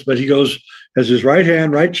believe this, but he goes, has his right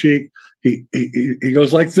hand, right cheek, he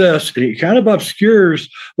goes like this, and he kind of obscures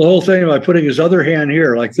the whole thing by putting his other hand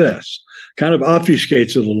here like this, kind of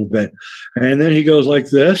obfuscates it a little bit. And then he goes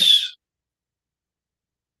like this.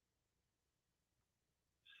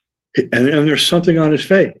 And there's something on his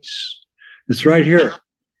face. It's right here.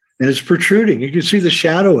 And it's protruding. You can see the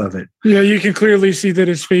shadow of it. Yeah, you can clearly see that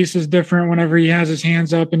his face is different whenever he has his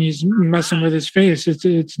hands up and he's messing with his face.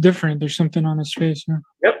 It's different. There's something on his face. Yeah.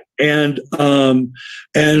 Yep.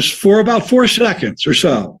 And for about 4 seconds or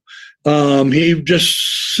so, he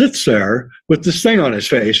just sits there with this thing on his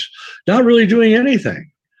face, not really doing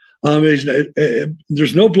anything.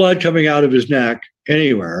 There's no blood coming out of his neck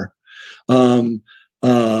anywhere. I'm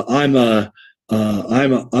a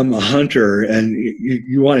hunter, and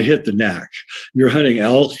you want to hit the neck. You're hunting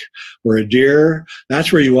elk or a deer.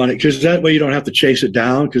 That's where you want it, because that way you don't have to chase it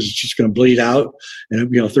down, because it's just going to bleed out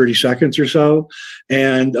in 30 seconds or so.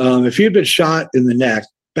 And if he had been shot in the neck,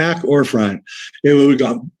 back or front, it would have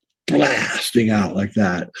gone blasting out like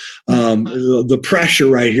that. The pressure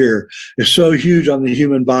right here is so huge on the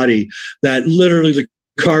human body that literally the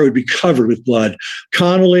car would be covered with blood.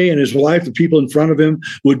 Connolly and his wife, the people in front of him,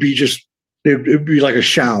 would be just, it would be like a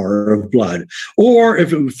shower of blood. Or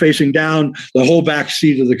if it was facing down, the whole back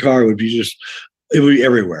seat of the car would be just, it would be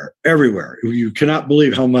everywhere. You cannot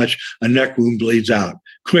believe how much a neck wound bleeds out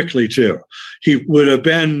quickly too. He would have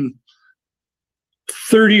been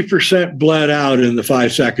 30% bled out in the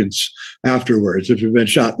 5 seconds afterwards if he'd been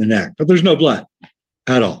shot in the neck, but there's no blood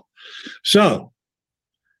at all. So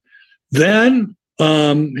then,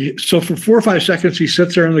 so for 4 or 5 seconds, he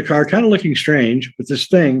sits there in the car, kind of looking strange with this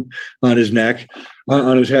thing on his neck,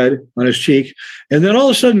 on his head, on his cheek. And then all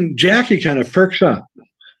of a sudden, Jackie kind of perks up,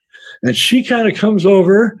 and she kind of comes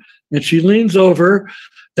over and she leans over.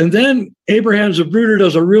 And then Abraham Zapruder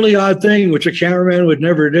does a really odd thing, which a cameraman would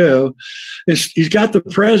never do. He's got the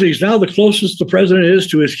president. He's now the closest the president is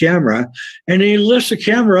to his camera. And he lifts the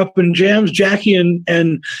camera up and jams Jackie and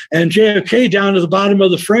JFK down to the bottom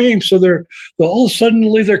of the frame. So they're all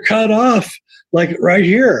suddenly they're cut off, like right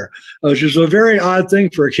here, which is a very odd thing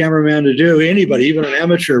for a cameraman to do. Anybody, even an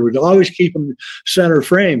amateur, would always keep him center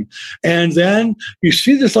frame. And then you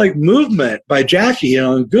see this like movement by Jackie.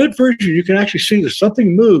 In good version, you can actually see that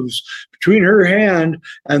something moves between her hand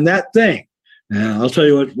and that thing. And I'll tell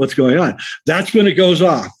you what's going on. That's when it goes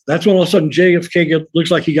off. That's when all of a sudden JFK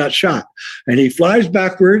looks like he got shot. And he flies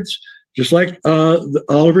backwards, just like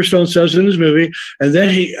Oliver Stone says in his movie. And then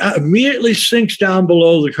he immediately sinks down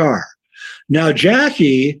below the car. Now,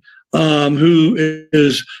 Jackie, who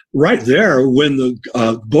is right there when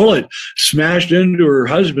the bullet smashed into her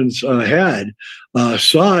husband's head,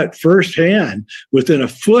 saw it firsthand within a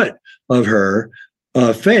foot of her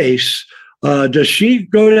face. Does she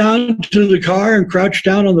go down to the car and crouch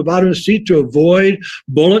down on the bottom of the seat to avoid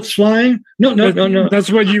bullets flying? No.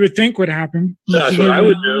 That's what you would think would happen. That's what I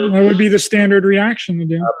would do. That would be the standard reaction to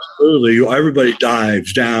do. Absolutely. Everybody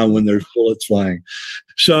dives down when there's bullets flying.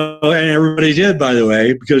 So, and everybody did, by the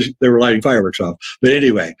way, because they were lighting fireworks off. But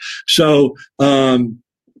anyway, so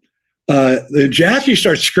Jackie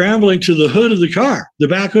starts scrambling to the hood of the car, the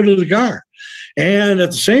back hood of the car. And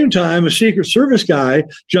at the same time, a Secret Service guy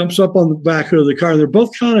jumps up on the back hood of the car. They're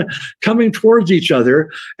both kind of coming towards each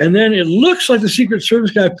other. And then it looks like the Secret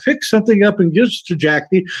Service guy picks something up and gives it to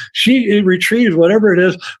Jackie. She retrieves whatever it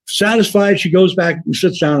is. Satisfied, she goes back and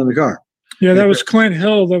sits down in the car. Yeah, that was Clint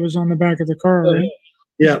Hill that was on the back of the car, right?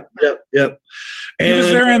 Yep. He was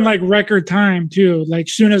there in like record time too. Like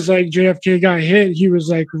soon as like JFK got hit, he was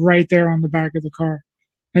like right there on the back of the car.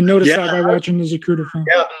 I noticed that by watching the Zapruder film.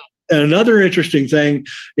 Yeah. another interesting thing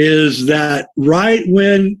is that right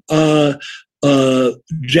when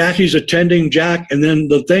Jackie's attending Jack, and then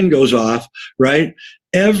the thing goes off, right?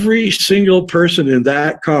 Every single person in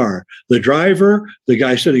that car, the driver, the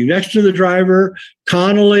guy sitting next to the driver,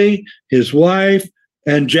 Connolly, his wife,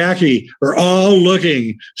 and Jackie are all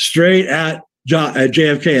looking straight at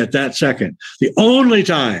JFK at that second. The only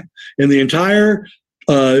time in the entire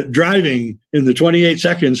driving in the 28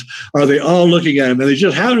 seconds are they all looking at him, and they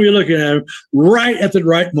just happen to be looking at him right at the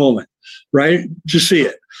right moment, right, to see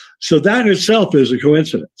it. So that in itself is a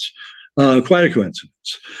coincidence, quite a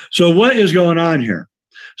coincidence. So what is going on here?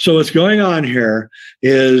 So what's going on here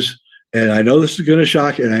is, and I know this is going to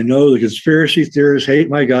shock, and I know the conspiracy theorists hate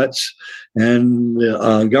my guts, and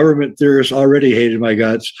the government theorists already hated my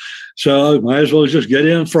guts. So I might as well just get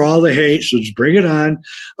in for all the hate. So just bring it on.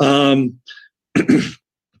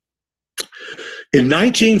 In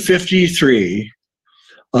 1953,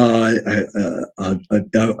 I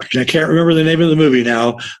can't remember the name of the movie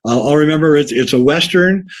now. I'll remember it's a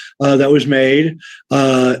Western that was made.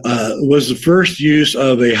 Was the first use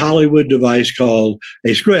of a Hollywood device called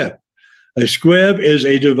a squib. A squib is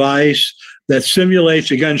a device that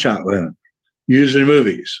simulates a gunshot wound used in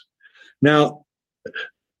movies. Now,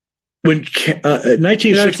 when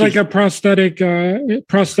 1960, it's like a prosthetic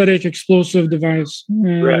explosive device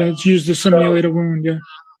that's used to simulate a wound. Yeah.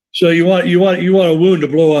 So you want a wound to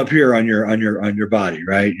blow up here on your body,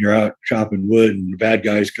 right? You're out chopping wood, and the bad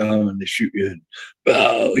guys come and they shoot you. And,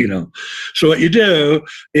 So what you do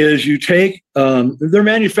is you take. They're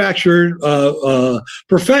manufactured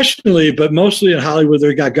professionally, but mostly in Hollywood,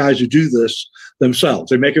 they've got guys who do this themselves.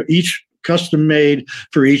 They make it each custom made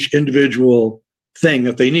for each individual thing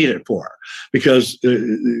that they need it for, because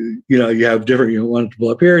you have different. You want it to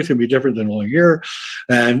blow up here, it's going to be different than blowing here,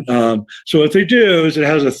 and so what they do is it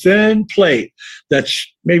has a thin plate that's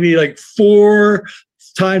maybe like 4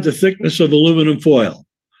 times the thickness of aluminum foil,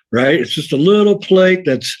 right? It's just a little plate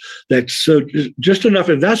that's so just enough,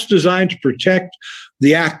 and that's designed to protect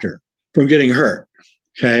the actor from getting hurt.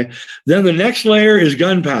 Okay, then the next layer is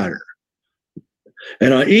gunpowder,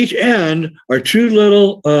 and on each end are 2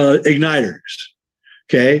 little igniters.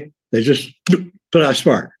 Okay, they just put out a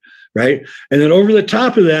spark, right? And then over the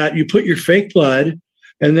top of that, you put your fake blood.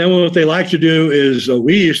 And then what they like to do is,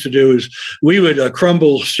 we would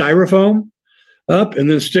crumble styrofoam up and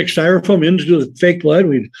then stick styrofoam into the fake blood.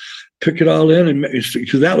 We'd pick it all in, and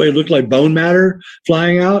because that way it looked like bone matter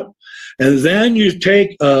flying out. And then you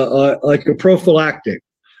take like a prophylactic.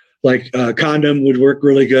 Like a condom would work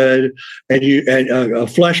really good, and a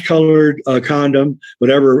flesh-colored condom,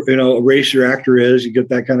 whatever race your actor is, you get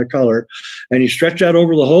that kind of color, and you stretch that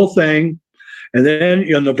over the whole thing, and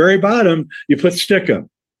then on the very bottom you put stickum,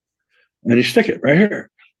 and you stick it right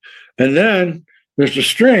here, and then there's a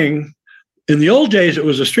string. In the old days, it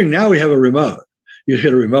was a string. Now we have a remote. You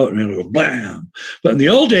hit a remote and it'll go blam. But in the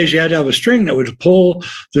old days, you had to have a string that would pull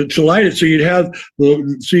to light it. So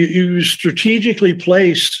you strategically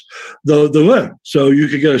place the wound. So you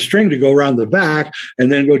could get a string to go around the back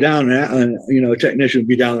and then go down, and a technician would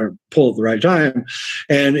be down there and pull at the right time.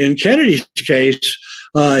 And in Kennedy's case,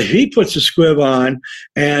 he puts a squib on,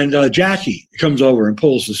 and Jackie comes over and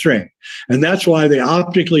pulls the string. And that's why they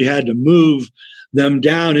optically had to move them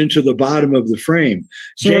down into the bottom of the frame.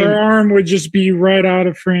 So her arm would just be right out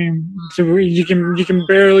of frame. So you can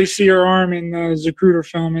barely see her arm in the Zapruder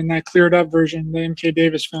film, in that cleared up version, the MK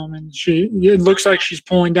Davis film, and it looks like she's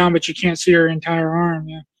pulling down, but you can't see her entire arm.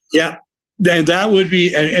 Yeah. Yeah. And that would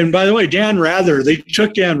be, and by the way, Dan Rather, they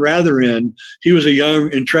took Dan Rather in. He was a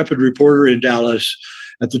young, intrepid reporter in Dallas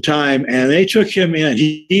at the time, and they took him in.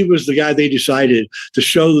 He was the guy they decided to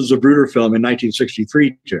show the Zapruder film in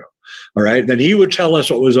 1963 to. All right. Then he would tell us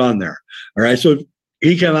what was on there. All right. So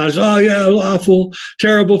he came out and said, "Oh yeah, awful,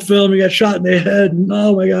 terrible film. He got shot in the head. And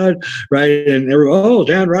oh my God." Right. And they were, "Oh,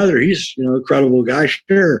 Dan Rather, he's a credible guy.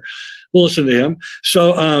 Sure. We'll listen to him."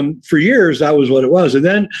 So for years, that was what it was. And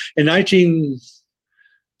then in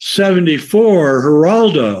 1974,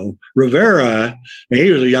 Geraldo Rivera, and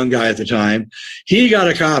he was a young guy at the time, he got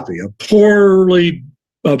a copy, a poor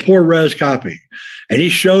res copy. And he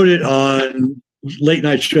showed it on late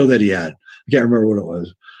night show that he had. I can't remember what it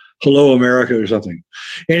was. Hello America or something.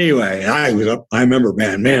 Anyway, I was up. I remember,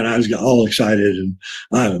 man, I was all excited, and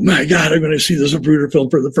my God, I'm going to see the Zapruder film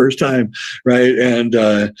for the first time, right? And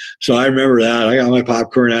so I remember that. I got my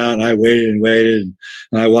popcorn out, and I waited, and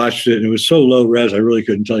I watched it, and it was so low res, I really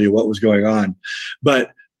couldn't tell you what was going on. But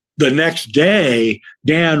the next day,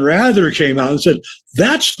 Dan Rather came out and said,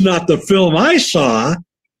 "That's not the film I saw."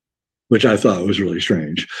 which I thought was really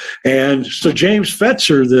strange. And so James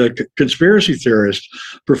Fetzer, the conspiracy theorist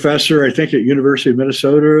professor, I think at University of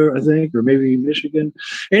Minnesota, I think, or maybe Michigan.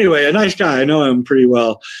 Anyway, a nice guy. I know him pretty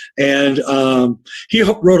well. And he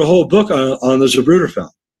wrote a whole book on the Zapruder film,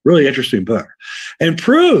 really interesting book, and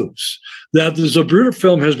proves that the Zapruder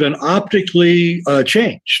film has been optically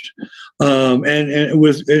changed. And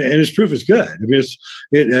his proof is good. I mean,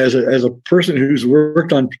 as a person who's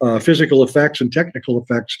worked on physical effects and technical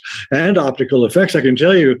effects and optical effects, I can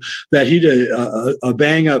tell you that he did a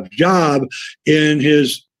bang up job in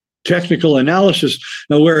his technical analysis.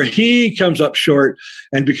 Now, where he comes up short,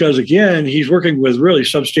 and because again he's working with really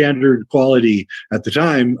substandard quality at the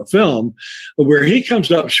time film, where he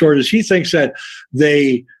comes up short is he thinks that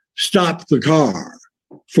they stopped the car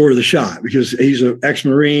for the shot because he's an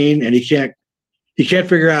ex-Marine and he can't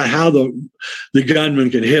figure out how the gunman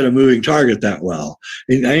can hit a moving target that well.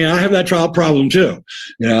 And I have that problem too.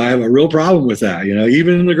 I have a real problem with that.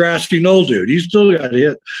 Even the grassy knoll dude, he's still got to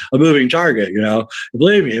hit a moving target.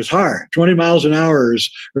 Believe me, it's hard. 20 miles an hour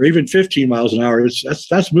or even 15 miles an hour.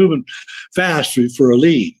 That's moving fast for a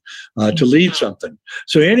lead to lead something.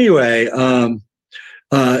 So anyway.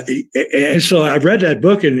 And so I've read that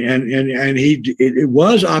book, and it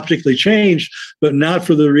was optically changed, but not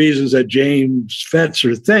for the reasons that James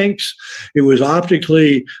Fetzer thinks. It was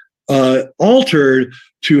optically altered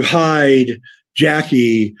to hide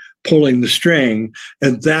Jackie pulling the string,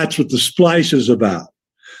 and that's what the splice is about.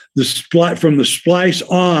 From the splice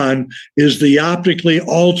on is the optically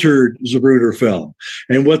altered Zapruder film,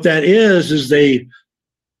 and what that is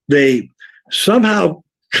they somehow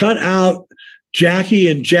cut out Jackie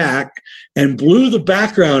and Jack and blew the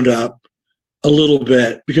background up a little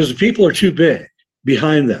bit because the people are too big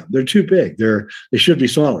behind them. They're too big. They should be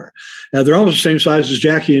smaller. Now they're almost the same size as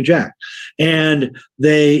Jackie and Jack. And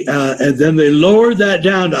then they lowered that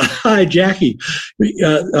down to hide Jackie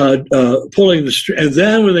pulling the string. And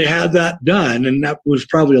then when they had that done, and that was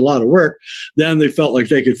probably a lot of work, then they felt like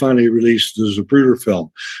they could finally release the Zapruder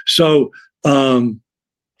film.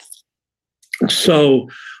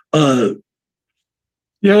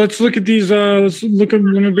 Yeah, let's look at these. Let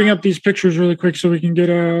me bring up these pictures really quick so we can get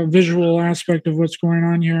a visual aspect of what's going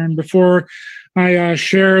on here. And before I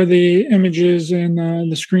share the images and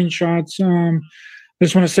the screenshots, I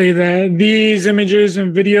just want to say that these images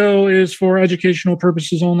and video is for educational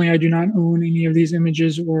purposes only. I do not own any of these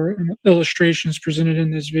images or illustrations presented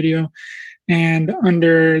in this video. And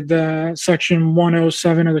under the Section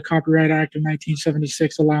 107 of the Copyright Act of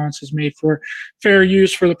 1976, allowance is made for fair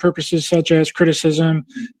use for the purposes such as criticism,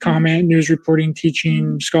 comment, news reporting,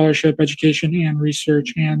 teaching, scholarship, education, and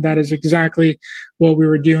research. And that is exactly what we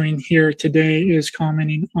were doing here today, is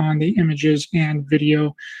commenting on the images and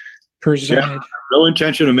video presented. Yeah, no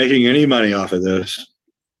intention of making any money off of this.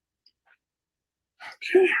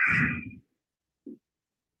 Okay.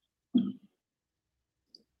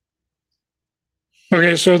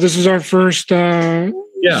 Okay, so this is our first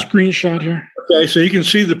screenshot here. Okay, so you can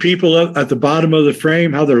see the people up at the bottom of the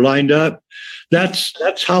frame, how they're lined up. That's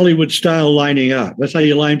Hollywood style lining up. That's how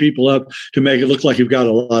you line people up to make it look like you've got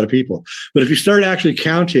a lot of people. But if you start actually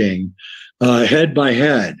counting head by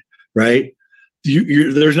head, right,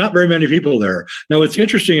 there's not very many people there. Now, what's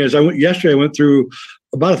interesting is yesterday I went through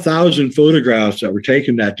about 1,000 photographs that were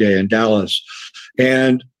taken that day in Dallas,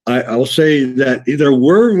 and I'll say that there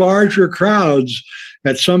were larger crowds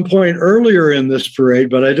at some point earlier in this parade,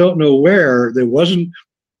 but I don't know where.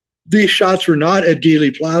 These shots were not at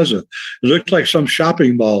Dealey Plaza. It looked like some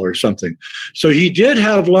shopping mall or something. So he did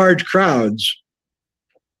have large crowds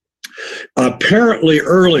apparently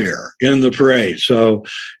earlier in the parade. So,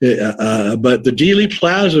 but the Dealey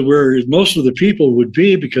Plaza, where most of the people would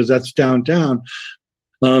be, because that's downtown,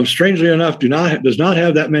 strangely enough, does not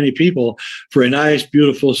have that many people for a nice,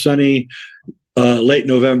 beautiful, sunny late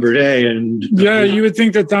November day. And yeah, you would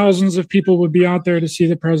think that thousands of people would be out there to see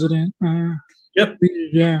the president. Yep.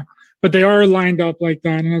 Yeah, but they are lined up like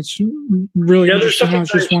that, and it's really interesting how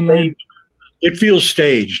it's just one line. It feels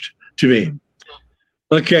staged to me.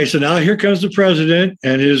 Okay, so now here comes the president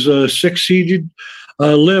and his six-seated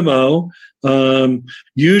limo.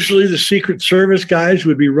 Usually the Secret Service guys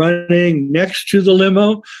would be running next to the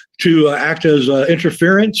limo to act as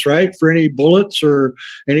interference, right, for any bullets or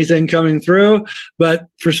anything coming through. But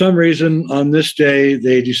for some reason on this day,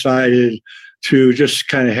 they decided to just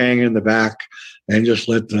kind of hang in the back and just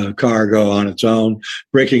let the car go on its own,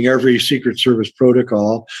 breaking every Secret Service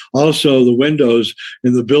protocol. Also, the windows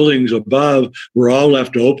in the buildings above were all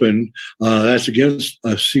left open. That's against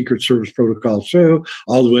a Secret Service protocol too.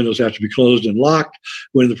 All the windows have to be closed and locked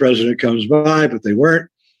when the president comes by, but they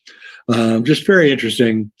weren't. Just very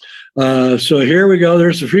interesting. So here we go.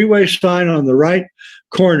 There's the freeway sign on the right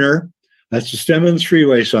corner. That's the Stemmons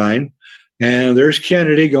freeway sign. And there's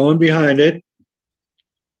Kennedy going behind it.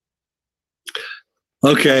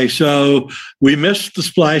 Okay, so we missed the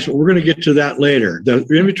splice, but we're going to get to that later.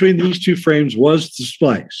 In between these two frames was the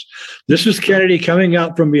splice. This is Kennedy coming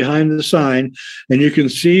out from behind the sign, and you can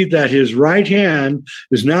see that his right hand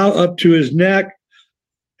is now up to his neck,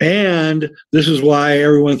 and this is why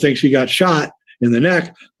everyone thinks he got shot in the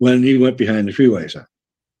neck when he went behind the freeway sign.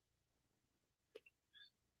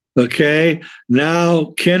 Okay, now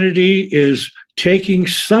Kennedy is taking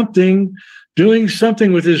something, doing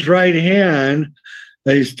something with his right hand.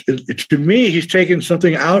 To me, he's taking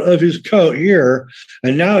something out of his coat here,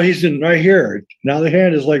 and now he's in right here. Now the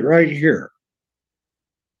hand is like right here.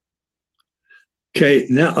 Okay,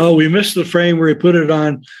 now we missed the frame where he put it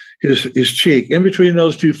on his cheek. In between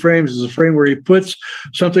those two frames is a frame where he puts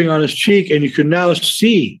something on his cheek, and you can now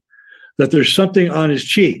see that there's something on his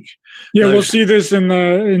cheek. Yeah, we'll see this in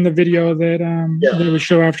the video that they would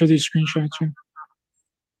show after these screenshots. Yeah.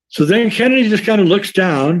 So then Kennedy just kind of looks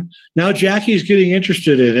down. Now Jackie's getting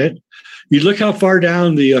interested in it. You look how far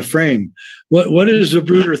down the frame. What is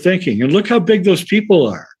Zapruder thinking? And look how big those people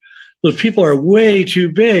are. Those people are way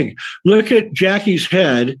too big. Look at Jackie's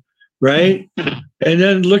head, right? And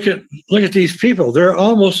then look at these people. They're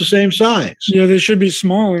almost the same size. Yeah, they should be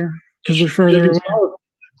smaller because they're further away.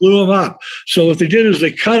 Blew them up. So what they did is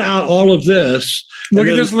they cut out all of this. Look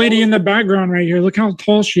at this lady in the background right here. Look how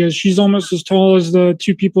tall she is. She's almost as tall as the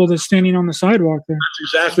two people that's standing on the sidewalk there.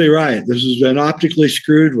 That's exactly right. This has been optically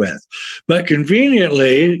screwed with. But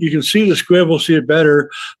conveniently, you can see the squib, we'll see it better,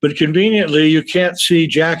 but conveniently you can't see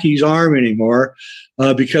Jackie's arm anymore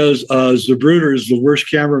because Zapruder is the worst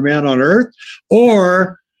cameraman on earth,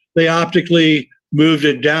 or they optically moved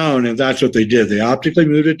it down, and that's what they did. They optically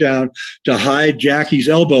moved it down to hide Jackie's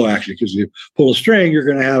elbow action, because you pull a string, you're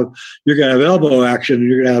going to have elbow action, and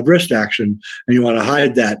you're going to have wrist action, and you want to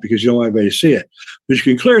hide that because you don't want anybody to see it. But you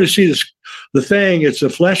can clearly see the thing. It's a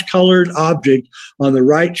flesh-colored object on the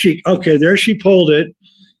right cheek. Okay, there she pulled it,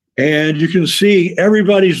 and you can see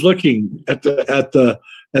everybody's looking at the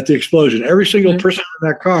explosion. Every single person in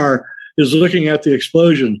that car is looking at the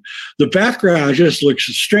explosion. The background just looks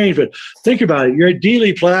strange, but think about it. You're at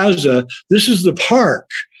Dealey Plaza. This is the park.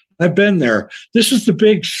 I've been there. This is the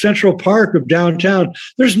big central park of downtown.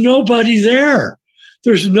 There's nobody there.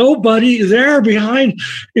 There's nobody there behind.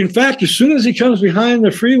 In fact, as soon as he comes behind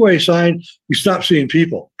the freeway sign, you stop seeing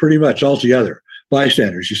people pretty much altogether,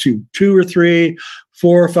 bystanders. You see 2 or 3,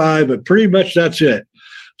 4 or 5, but pretty much that's it.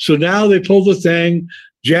 So now they pull the thing.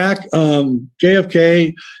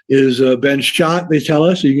 JFK is been shot, they tell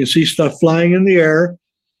us. So you can see stuff flying in the air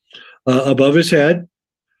above his head.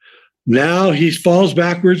 Now he falls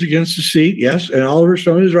backwards against the seat. Yes, and Oliver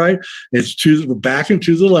Stone is right. It's to the back and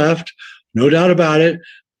to the left. No doubt about it.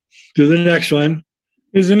 To the next one.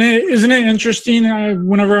 Isn't it interesting?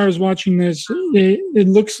 Whenever I was watching this, it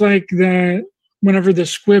looks like that whenever the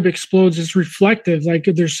squib explodes, it's reflective. Like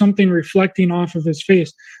there's something reflecting off of his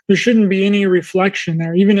face. There shouldn't be any reflection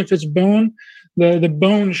there. Even if it's bone, the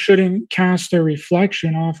bone shouldn't cast a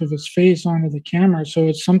reflection off of his face onto the camera. So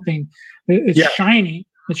it's something, it's shiny.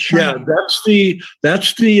 It's shiny. Yeah,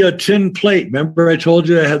 that's the tin plate. Remember I told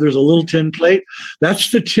you there's a little tin plate? That's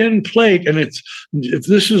the tin plate. And if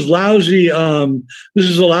this is lousy, this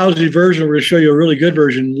is a lousy version. We're going to show you a really good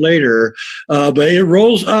version later. But it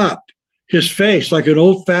rolls up his face like an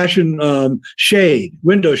old-fashioned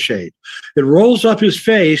window shade. It rolls up his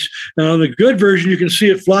face, and on the good version, you can see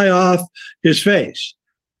it fly off his face.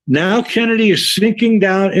 Now Kennedy is sinking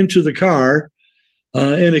down into the car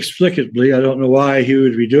inexplicably. I don't know why he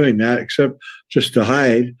would be doing that, except just to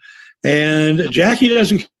hide. And Jackie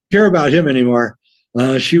doesn't care about him anymore.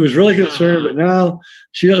 She was really concerned, but now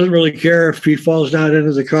she doesn't really care if he falls down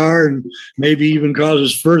into the car and maybe even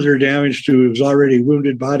causes further damage to his already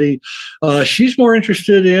wounded body. She's more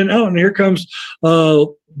interested in, and here comes,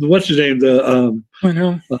 what's his name? Clint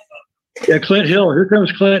Hill. Clint Hill. Here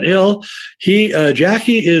comes Clint Hill.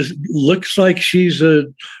 Jackie looks like she's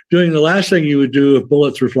doing the last thing you would do if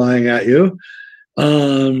bullets were flying at you.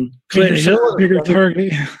 Clint Hill. Bigger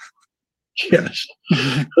target. Yes.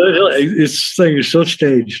 This thing is so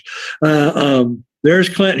staged. There's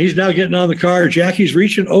Clint. He's now getting on the car. Jackie's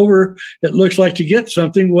reaching over, it looks like, to get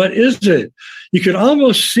something. What is it? You can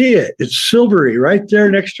almost see it. It's silvery right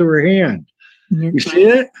there next to her hand. Yep. You see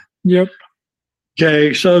it? Yep.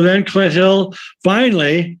 Okay, so then Clint Hill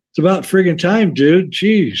finally, it's about friggin' time, dude.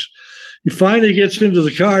 Jeez. He finally gets into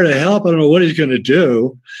the car to help. I don't know what he's going to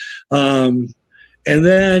do. And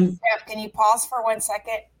then... Jeff, can you pause for 1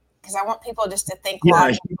 second? because I want people just to think Yeah,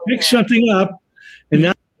 logically. you pick something up, and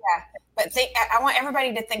now. Yeah, but I want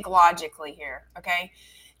everybody to think logically here, okay?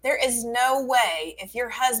 There is no way if your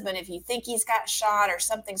husband, if you think he's got shot or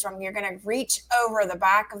something's wrong, you're going to reach over the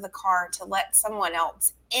back of the car to let someone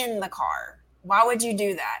else in the car. Why would you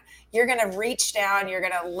do that? You're going to reach down, you're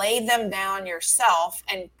going to lay them down yourself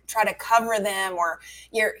and try to cover them, or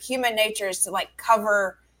your human nature is to like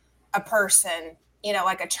cover a person, you know,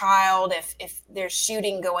 like a child, if there's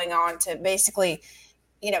shooting going on, to basically,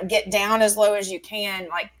 you know, get down as low as you can,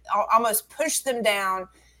 like almost push them down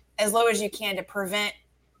as low as you can to prevent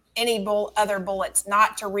any other bullets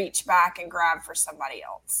not to reach back and grab for somebody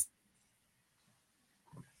else.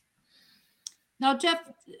 Now, Jeff,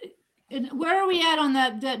 where are we at on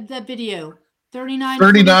that video?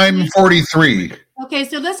 39:43. Okay,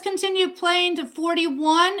 so let's continue playing to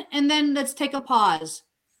 41, and then let's take a pause.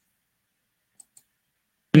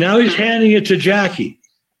 Now he's handing it to Jackie.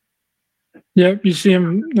 Yep, you see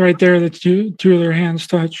him right there. The two of their hands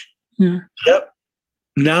touch. Yeah. Yep.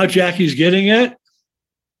 Now Jackie's getting it.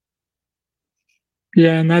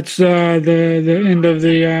 Yeah, and that's the end of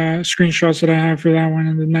the screenshots that I have for that one,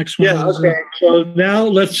 and the next one. Yeah. Okay. So now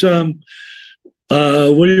let's what do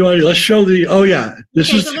you want to do? Let's show the. Oh yeah,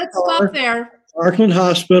 this is. So let's stop there. Parkland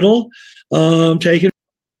Hospital. Taking.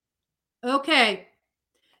 Okay.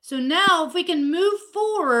 So now, if we can move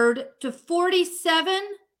forward to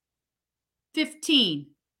 47:15.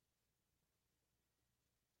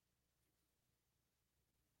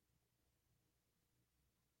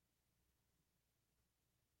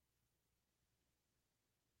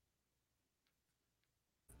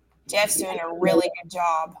 Jeff's doing a really good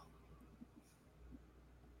job.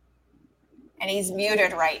 And he's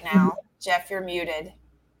muted right now. Jeff, you're muted.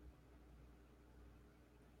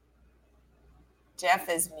 Jeff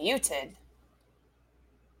is muted.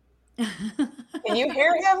 Can you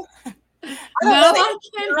hear him? I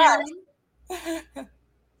can't hear him.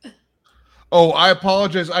 Oh, I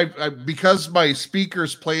apologize. I because my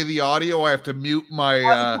speakers play the audio, I have to mute my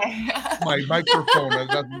my microphone. It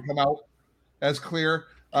doesn't come out as clear.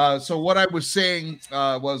 So what I was saying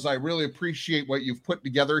was I really appreciate what you've put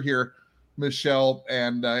together here, Michelle,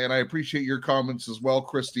 and I appreciate your comments as well,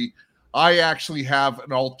 Christy. I actually have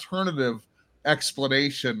an alternative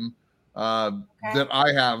explanation that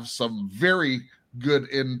I have some very good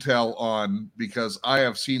intel on, because I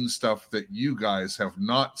have seen stuff that you guys have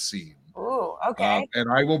not seen. Ooh, okay.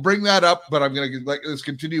 And I will bring that up, but I'm going to let this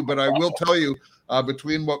continue. But I will tell you,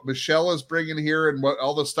 between what Michelle is bringing here and what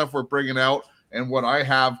all the stuff we're bringing out and what I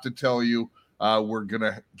have to tell you, we're going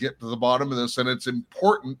to get to the bottom of this. And it's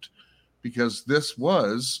important because this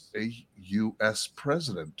was a U.S.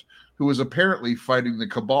 president who was apparently fighting the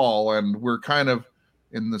cabal, and we're kind of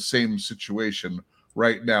in the same situation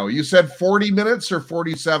right now. You said 40 minutes or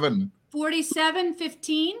 47?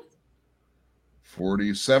 47:15.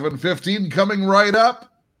 47:15 coming right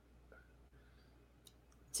up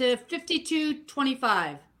to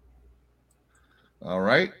 52:25. All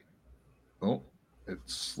right. Oh, it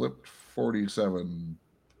slipped.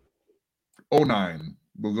 47:09.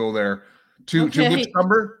 We'll go there. To which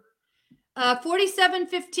number?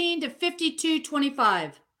 47:15 to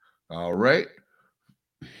 52:25. All right.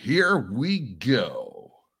 Here we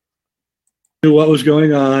go. What was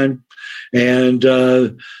going on, and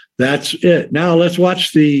that's it. Now let's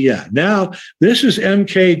watch now this is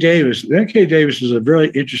MK Davis. MK Davis is a very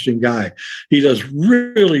interesting guy. He does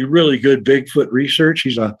really, really good Bigfoot research.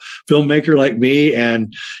 He's a filmmaker like me,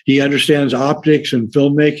 and he understands optics and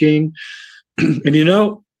filmmaking. And you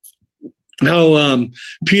know how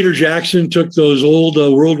Peter Jackson took those old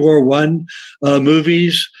World War I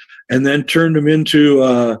movies and then turned them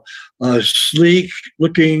into sleek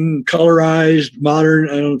looking, colorized, modern.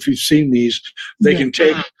 I don't know if you've seen these. They can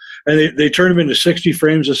take, and they turn them into 60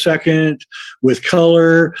 frames a second with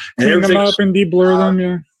color and turn them up and de-blur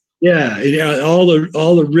them. Yeah, all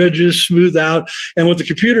the ridges smooth out. And what the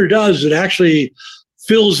computer does, it actually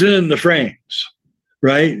fills in the frames.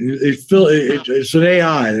 Right? It's an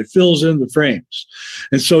AI that fills in the frames.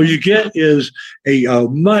 And so you get is a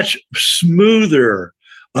much smoother,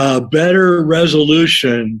 better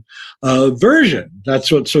resolution version.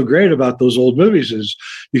 That's what's so great about those old movies is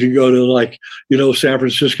you can go to San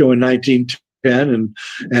Francisco in 1910 and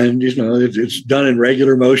it's done in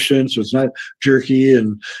regular motion, so it's not jerky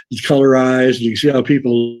and it's colorized. And you can see how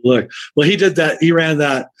people look. Well, he did that. He ran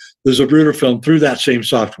that. There's a Zapruder film through that same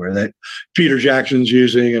software that Peter Jackson's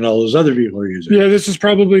using and all those other people are using. Yeah, this is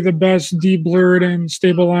probably the best de-blurred and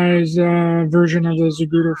stabilized version of the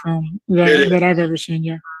Zapruder film that I've ever seen.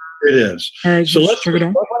 Yeah, it is. All right, so let's check it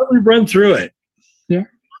out. Why don't we run through it? Yeah.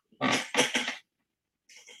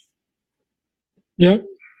 Yep.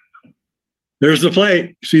 There's the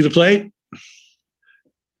plate. See the plate?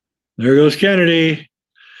 There goes Kennedy.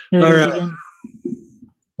 All right.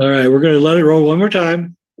 All right. We're going to let it roll one more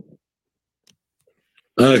time.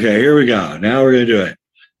 Okay, here we go. Now we're going to do it.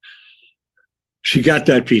 She got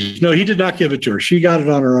that piece. No, he did not give it to her. She got it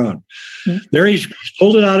on her own. Yeah. There he's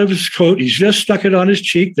pulled it out of his coat. He's just stuck it on his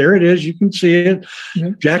cheek. There it is. You can see it. Yeah.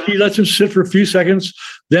 Jackie lets him sit for a few seconds.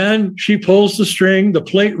 Then she pulls the string. The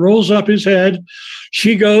plate rolls up his head.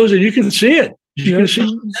 She goes, and you can see it. You can see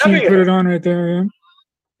she put it on right there. Yeah.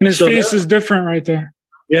 And his face is different right there.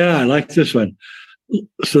 Yeah, I like this one.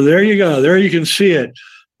 So there you go. There you can see it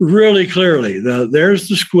really clearly. There's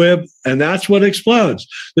the squib, and that's what explodes.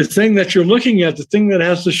 The thing that you're looking at, the thing that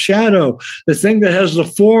has the shadow, the thing that has the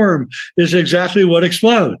form is exactly what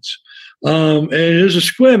explodes. And it is a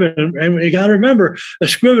squib. And you got to remember, a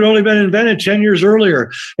squib had only been invented 10 years earlier.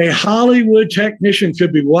 A Hollywood technician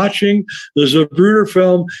could be watching the Zapruder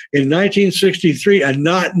film in 1963 and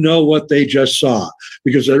not know what they just saw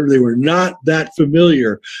because they were not that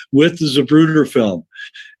familiar with the Zapruder film.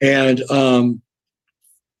 And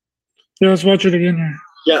yeah, let's watch it again here.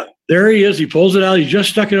 Yeah, there he is. He pulls it out. He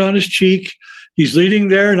just stuck it on his cheek. He's leaning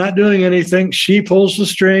there, not doing anything. She pulls the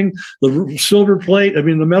string. The silver plate, the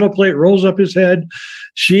metal plate rolls up his head.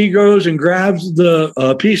 She goes and grabs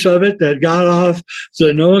the piece of it that got off so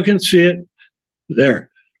that no one can see it.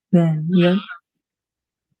 There. Yeah.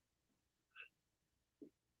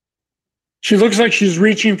 She looks like she's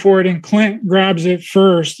reaching for it, and Clint grabs it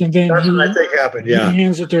first, and then that's what I think happened. Yeah, he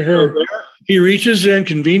hands it to her. He reaches in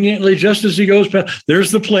conveniently just as he goes past. There's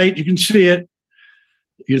the plate. You can see it.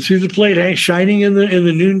 You can see the plate shining in the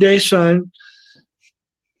noonday sun.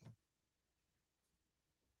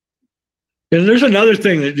 And there's another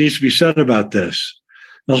thing that needs to be said about this.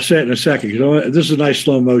 I'll say it in a second. You know, this is a nice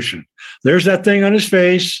slow motion. There's that thing on his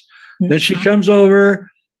face. Then she comes over.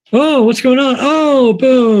 Oh, what's going on? Oh,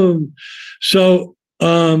 boom. So,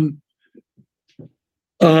 what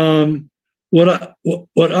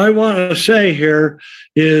I want to say here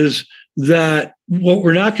is that what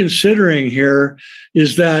we're not considering here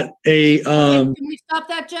is that can we stop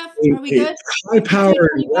that, Jeff? Are we good?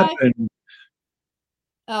 High-powered weapon.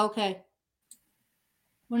 Oh, okay.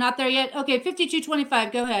 We're not there yet. Okay,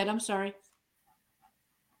 5225. Go ahead. I'm sorry.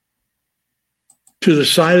 To the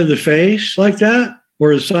side of the face like that,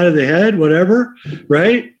 or the side of the head, whatever,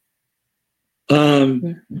 right?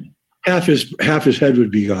 Half his head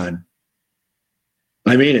would be gone.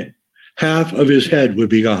 I mean it. Half of his head would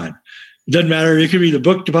be gone. It doesn't matter. It could be the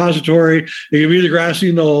book depository. It could be the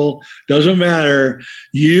grassy knoll. Doesn't matter.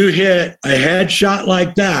 You hit a headshot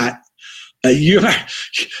like that.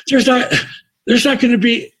 There's not going to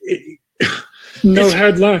be no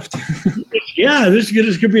head left. Yeah, this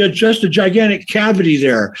could be just a gigantic cavity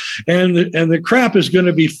there, and the crap is going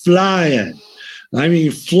to be flying. I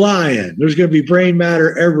mean, flying. There's going to be brain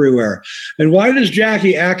matter everywhere. And why does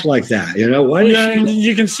Jackie act like that? You know, why?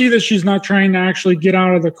 You can see that she's not trying to actually get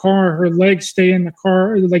out of the car. Her legs stay in the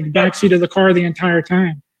car, like backseat of the car, the entire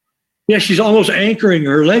time. Yeah, she's almost anchoring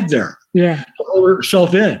her leg there. Yeah, to hold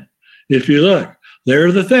herself in. If you look,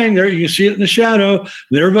 there's the thing. There, you can see it in the shadow.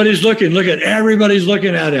 And everybody's looking. Look at everybody's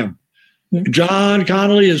looking at him. Yeah. John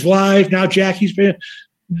Connolly, his wife. Now Jackie's been.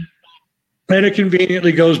 And it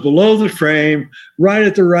conveniently goes below the frame, right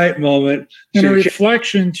at the right moment. And a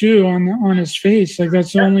reflection too on his face, like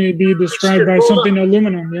that's only be described by something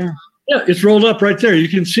aluminum. Yeah, it's rolled up right there. You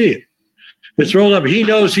can see it. It's rolled up. He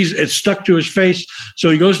knows it's stuck to his face, so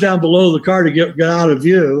he goes down below the car to get out of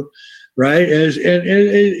view, right? And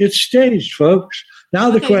it's staged, folks.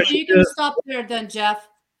 Now the question. So you can stop there, then, Jeff.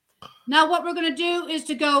 Now what we're going to do is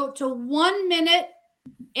to go to 1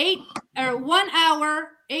 hour,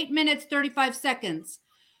 8 minutes, 35 seconds.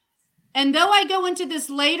 And though I go into this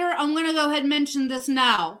later, I'm going to go ahead and mention this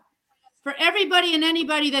now. For everybody and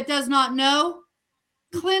anybody that does not know,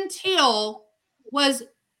 Clint Hill was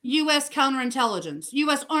U.S. counterintelligence,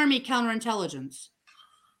 U.S. Army counterintelligence.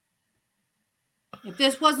 If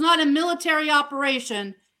this was not a military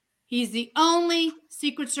operation, he's the only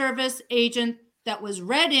Secret Service agent that was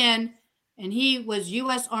read in, and he was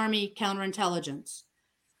U.S. Army counterintelligence.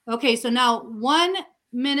 Okay, so now 1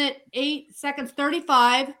 minute, 8 seconds,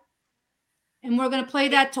 35. And we're going to play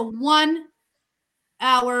that to 1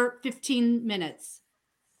 hour, 15 minutes.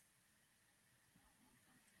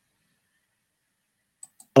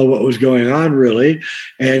 What was going on, really,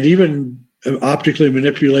 and even optically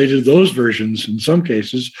manipulated those versions in some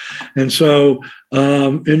cases. And so,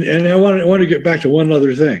 and I want to get back to one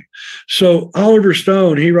other thing. So Oliver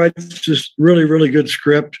Stone, he writes this really, really good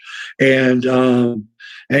script, and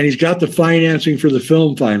he's got the financing for the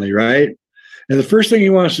film finally, right? And the first thing he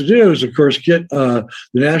wants to do is, of course, get the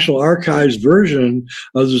National Archives version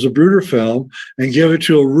of the Zapruder film and give it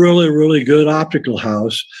to a really, really good optical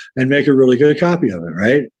house and make a really good copy of it,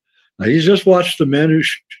 right? Now, he's just watched The Men Who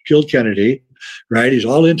Killed Kennedy, right? He's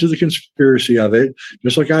all into the conspiracy of it,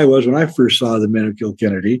 just like I was when I first saw The Men Who Killed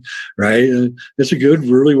Kennedy, right? And it's a good,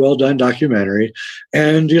 really well done documentary.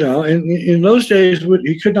 And, in those days,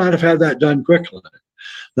 he could not have had that done quickly.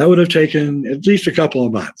 That would have taken at least a couple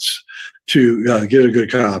of months to get a good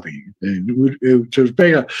copy. To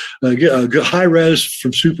make a high res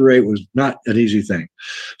from Super 8 was not an easy thing.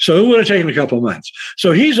 So it would have taken a couple of months.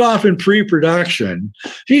 So he's off in pre-production.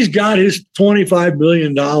 He's got his $25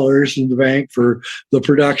 million in the bank for the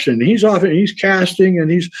production. He's off and he's casting and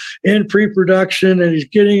he's in pre-production and he's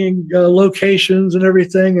getting locations and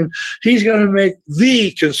everything. And he's going to make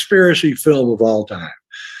the conspiracy film of all time.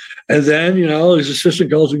 And then, his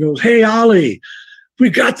assistant calls and goes, "Hey, Ollie, we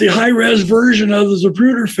got the high-res version of the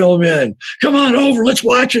Zapruder film in. Come on over. Let's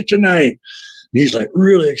watch it tonight." And he's like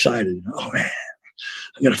really excited. "Oh, man,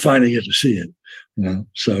 I'm going to finally get to see it."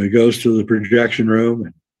 So he goes to the projection room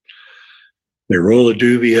and they roll the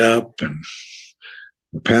doobie up and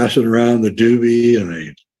they pass it around the doobie and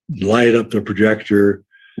they light up the projector.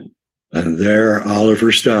 And there,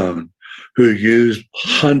 Oliver Stone, who used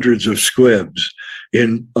hundreds of squibs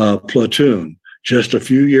in Platoon just a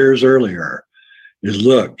few years earlier, he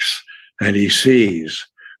looks and he sees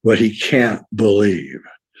what he can't believe.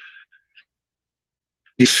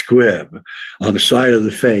 He squib on the side of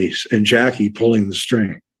the face and Jackie pulling the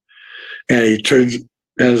string. And he turns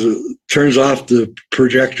off the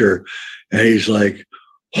projector and he's like,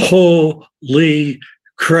 "Holy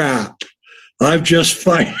crap, I've just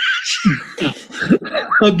financed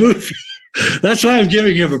a movie." That's why I'm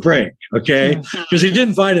giving him a break, okay? Because he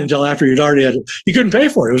didn't find it until after he couldn't pay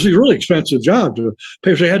for it. It was a really expensive job to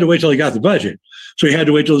pay, so he had to wait till he got the budget. So he had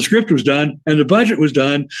to wait till the script was done and the budget was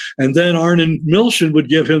done, and then Arnon Milchan would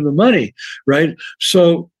give him the money, right?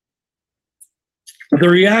 So the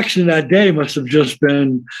reaction that day must have just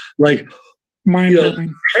been like,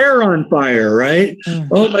 hair on fire, right?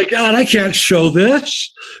 Oh my God, I can't show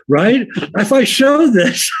this, right? If I show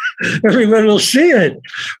this, everyone will see it,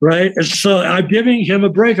 right? And so I'm giving him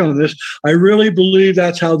a break on this. I really believe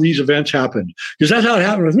that's how these events happened, because that's how it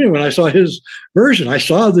happened with me. When I saw his version, I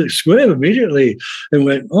saw the squib immediately and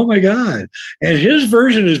went, "Oh my God." And his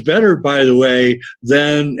version is better, by the way,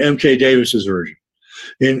 than MK Davis's version.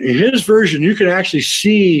 In his version, you can actually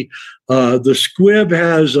see the squib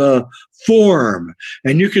has a form,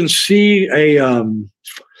 and you can see it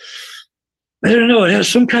has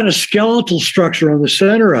some kind of skeletal structure on the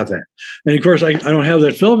center of it. And of course, I don't have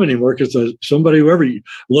that film anymore because somebody, whoever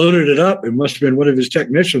loaded it up, it must have been one of his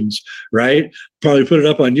technicians, right? Probably put it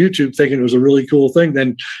up on YouTube thinking it was a really cool thing.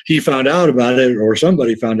 Then he found out about it, or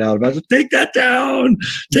somebody found out about it. "Take that down,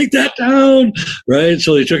 right?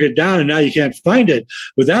 So they took it down and now you can't find it.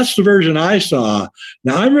 But that's the version I saw.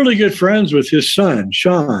 Now, I'm really good friends with his son,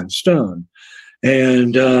 Sean Stone.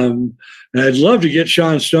 And I'd love to get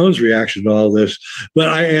Sean Stone's reaction to all this, but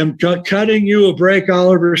I am cutting you a break,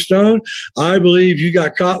 Oliver Stone. I believe you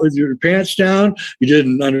got caught with your pants down. You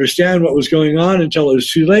didn't understand what was going on until it was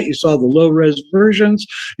too late. You saw the low-res versions.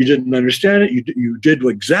 You didn't understand it. You did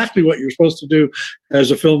exactly what you're supposed to do as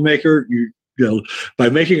a filmmaker. By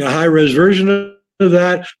making a high-res version of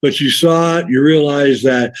that, but you saw it, you realized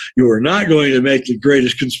that you were not going to make the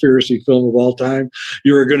greatest conspiracy film of all time.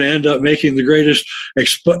 You were going to end up making the greatest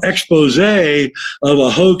expose of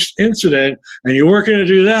a hoax incident, and you weren't going to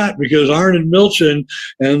do that because Arnon Milchan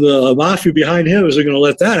and the mafia behind him isn't going to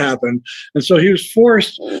let that happen. And so he was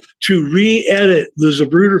forced to re-edit the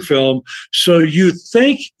Zapruder film so you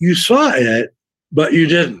think you saw it, but you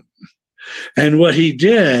didn't. And what he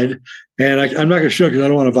did, and I'm not going to show because I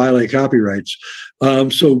don't want to violate copyrights.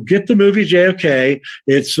 So get the movie JFK.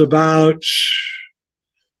 It's about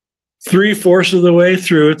 3/4 of the way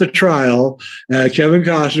through at the trial. Kevin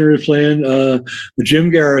Costner is playing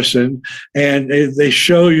Jim Garrison, and they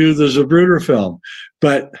show you the Zapruder film.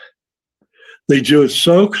 But they do it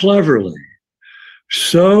so cleverly,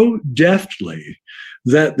 so deftly,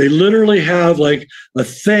 that they literally have like a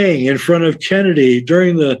thing in front of Kennedy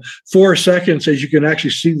during the 4 seconds as you can actually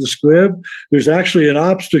see the squib. There's actually an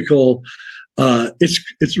obstacle.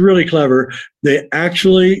 It's really clever. They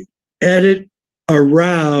actually edit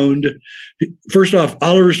around. First off,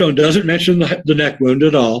 Oliver Stone doesn't mention the neck wound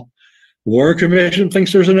at all. Warren Commission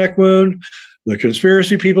thinks there's a neck wound. The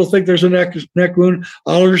conspiracy people think there's a neck wound.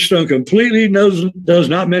 Oliver Stone completely does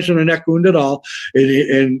not mention a neck wound at all.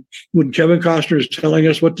 And when Kevin Costner is telling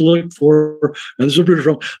us what to look for in the Zapruder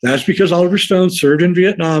film, that's because Oliver Stone served in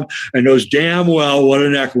Vietnam and knows damn well what a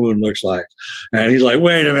neck wound looks like. And he's like,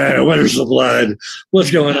 wait a minute, where's the blood?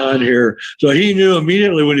 What's going on here? So he knew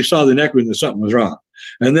immediately when he saw the neck wound that something was wrong.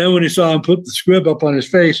 And then when he saw him put the squib up on his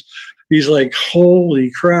face, he's like,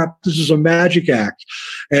 holy crap, this is a magic act.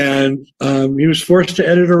 And he was forced to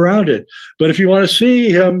edit around it. But if you want to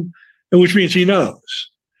see him, which means he knows,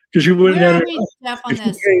 because you wouldn't edit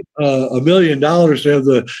 $1 million to have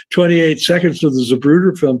the 28 seconds of the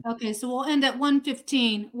Zapruder film. Okay, so we'll end at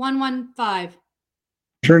 115.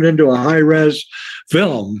 Turned into a high-res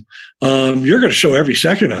film, you're going to show every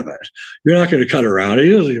second of it. You're not going to cut around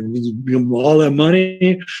it. All that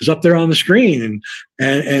money is up there on the screen,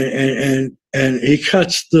 and he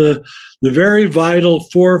cuts the very vital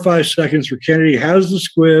 4 or 5 seconds where Kennedy has the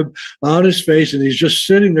squib on his face, and he's just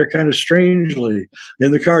sitting there kind of strangely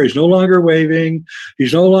in the car. He's no longer waving.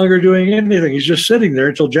 He's no longer doing anything. He's just sitting there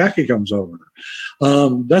until Jackie comes over.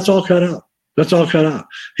 That's all cut out. That's all cut out.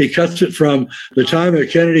 He cuts it from the time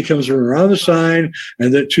that Kennedy comes around the sign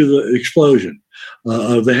and then to the explosion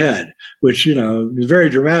of the head, which, is very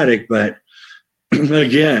dramatic. But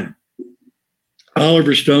again,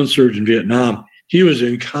 Oliver Stone served in Vietnam. He was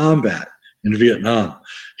in combat in Vietnam.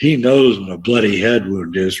 He knows what a bloody head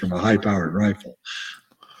wound is from a high-powered rifle.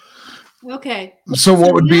 Okay. So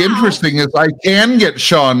what would be interesting is I can get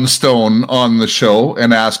Sean Stone on the show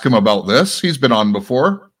and ask him about this. He's been on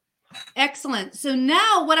before. Excellent. So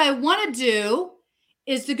now what I want to do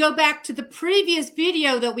is to go back to the previous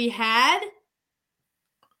video that we had,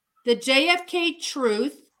 the JFK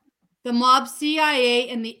Truth, the Mob CIA,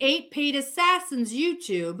 and the 8 Paid Assassins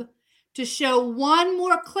YouTube, to show one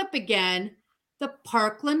more clip again, the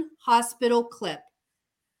Parkland Hospital clip.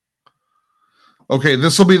 Okay,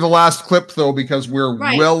 this will be the last clip, though, because we're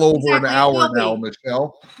well over an hour now,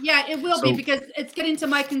 Michelle. Yeah, it will be, because it's getting to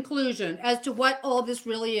my conclusion as to what all this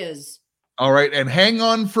really is. All right, and hang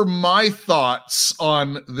on for my thoughts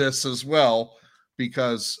on this as well,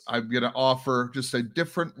 because I'm going to offer just a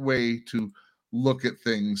different way to look at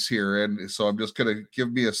things here. And so I'm just going to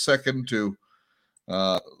give me a second to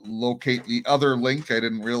locate the other link. I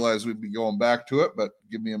didn't realize we'd be going back to it, but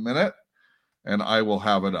give me a minute, and I will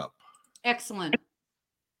have it up. Excellent.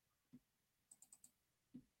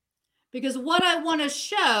 Because what I want to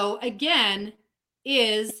show again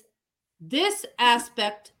is this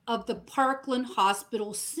aspect of the Parkland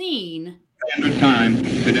Hospital scene. Standard time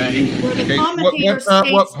today. Where the commentator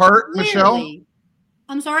states what part, clearly, Michelle?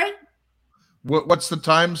 I'm sorry? What's the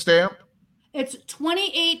time stamp? It's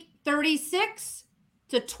 28:36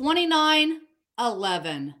 to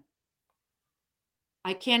 29:11.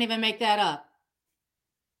 I can't even make that up.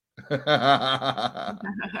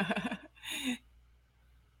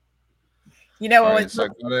 You know what? Right, so I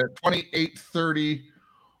got it.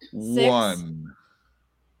 28:31.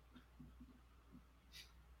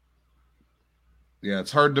 Yeah,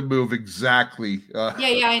 it's hard to move exactly. Yeah,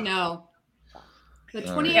 I know. The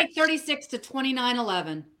 28:36 to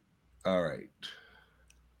 29:11. All right.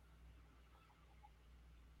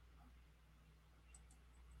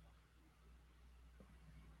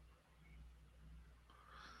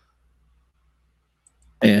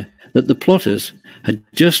 That the plotters had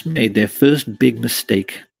just made their first big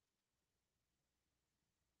mistake.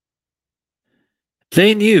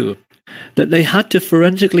 They knew that they had to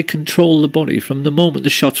forensically control the body from the moment the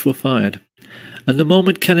shots were fired, and the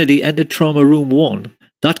moment Kennedy entered Trauma Room 1,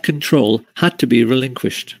 that control had to be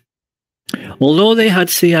relinquished. Although they had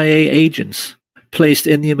CIA agents placed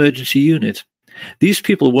in the emergency unit, these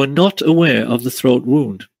people were not aware of the throat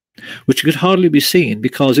wound, which could hardly be seen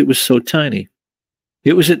because it was so tiny.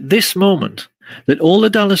 It was at this moment that all the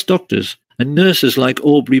Dallas doctors and nurses like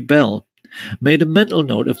Aubrey Bell made a mental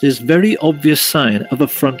note of this very obvious sign of a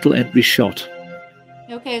frontal entry shot.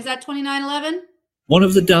 Okay, is that 29:11? One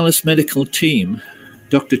of the Dallas medical team,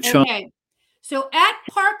 Dr. Charles. Okay, so at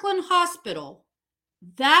Parkland Hospital,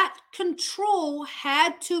 that control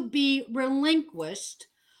had to be relinquished,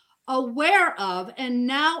 aware of, and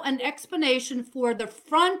now an explanation for the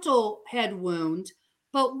frontal head wound.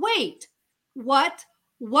 But wait, what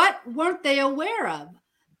weren't they aware of?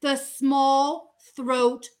 The small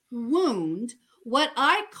throat wound, what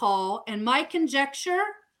I call, in my conjecture,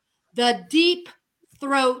 the deep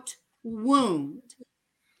throat wound.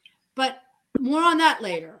 But more on that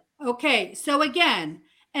later. Okay, so again,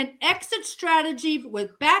 an exit strategy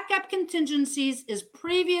with backup contingencies is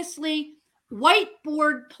previously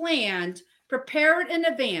whiteboard planned, prepared in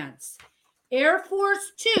advance. Air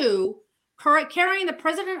Force 2 carrying the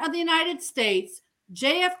President of the United States,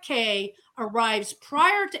 JFK, arrives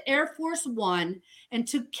prior to Air Force One and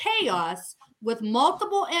to chaos with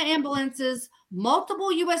multiple ambulances,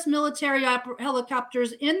 multiple U.S. military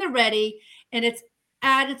helicopters in the ready, and it's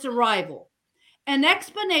at its arrival. An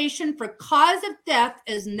explanation for cause of death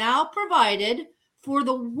is now provided for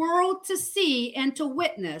the world to see and to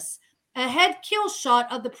witness, a head kill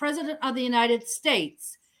shot of the President of the United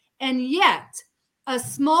States, and yet a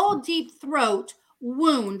small deep throat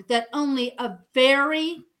wound that only a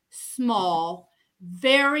very small,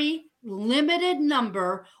 very limited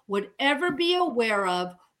number would ever be aware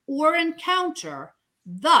of or encounter.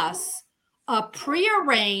 Thus, a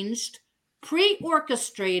prearranged,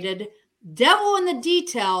 pre-orchestrated devil in the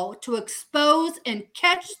detail to expose and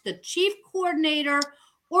catch the chief coordinator,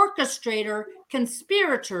 orchestrator,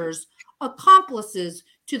 conspirators, accomplices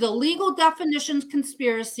to the legal definitions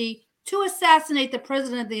conspiracy to assassinate the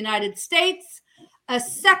President of the United States, a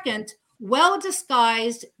second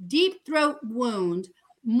well-disguised deep throat wound,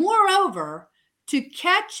 moreover, to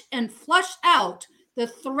catch and flush out the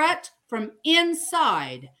threat from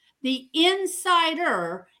inside, the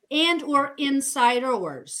insider and or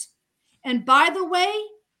insiders. And by the way,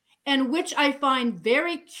 and which I find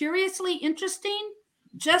very curiously interesting,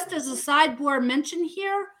 just as a sidebar mention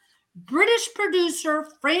here, British producer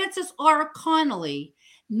Francis R. Connolly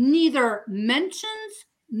neither mentions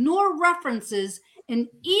nor references in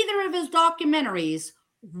either of his documentaries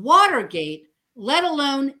Watergate, let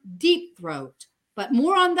alone Deep Throat. But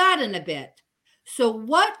more on that in a bit. So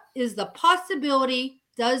what is the possibility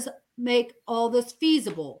does make all this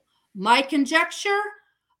feasible? My conjecture,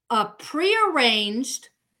 a prearranged,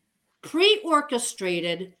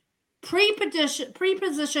 pre-orchestrated,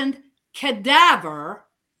 pre-positioned cadaver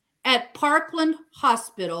at Parkland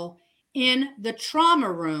Hospital in the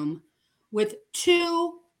trauma room with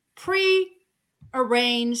 2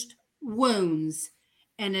 pre-arranged wounds,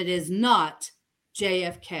 and it is not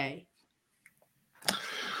JFK.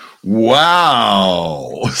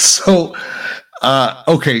 Wow. So,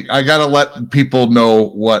 okay, I got to let people know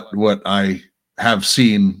what I have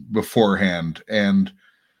seen beforehand, and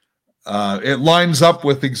it lines up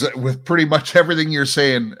with pretty much everything you're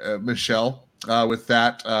saying, Michelle. With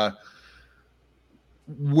that,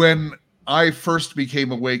 when I first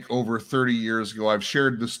became awake over 30 years ago, I've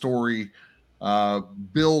shared the story.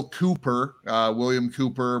 Bill Cooper, William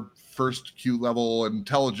Cooper, first Q-level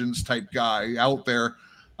intelligence type guy out there,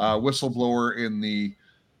 whistleblower in the,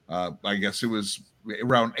 I guess it was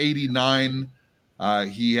around 89.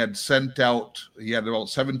 He had about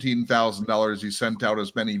 $17,000. He sent out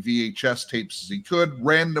as many VHS tapes as he could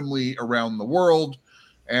randomly around the world.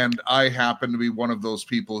 And I happened to be one of those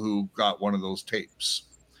people who got one of those tapes.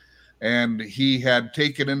 And he had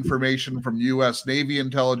taken information from U.S. Navy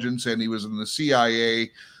intelligence, and he was in the CIA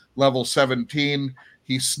level 17.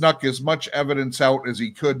 He snuck as much evidence out as he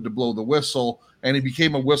could to blow the whistle, and he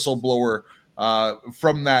became a whistleblower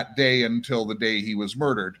from that day until the day he was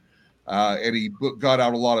murdered. And he got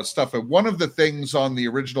out a lot of stuff. And one of the things on the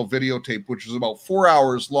original videotape, which was about 4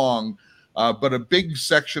 hours long, but a big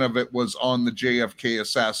section of it was on the JFK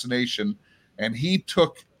assassination, and he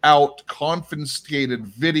took out confiscated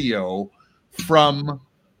video from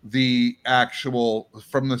the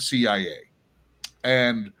CIA.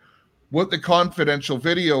 And what the confidential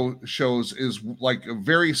video shows is like a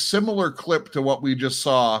very similar clip to what we just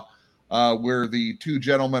saw, where the 2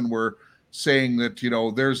 gentlemen were saying that,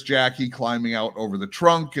 there's Jackie climbing out over the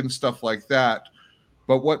trunk and stuff like that.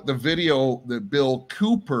 But what the video that Bill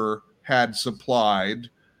Cooper had supplied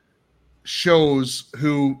shows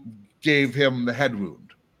who gave him the head wound.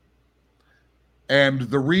 And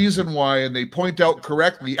the reason why, and they point out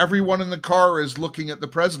correctly, everyone in the car is looking at the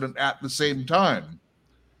president at the same time.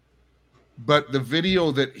 But the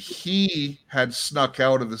video that he had snuck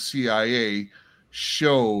out of the CIA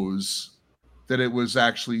shows that it was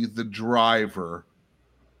actually the driver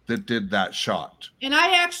that did that shot. And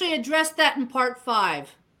I actually addressed that in part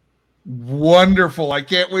 5. Wonderful. I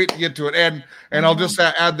can't wait to get to it. And I'll just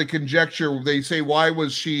add the conjecture. They say, why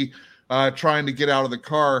was she trying to get out of the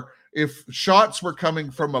car? If shots were coming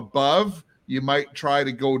from above, you might try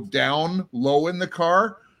to go down low in the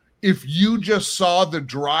car. If you just saw the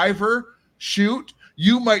driver shoot,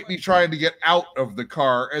 you might be trying to get out of the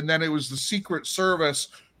car. And then it was the Secret Service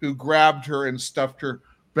who grabbed her and stuffed her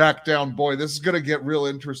back down. Boy, this is going to get real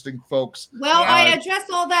interesting, folks. Well, I addressed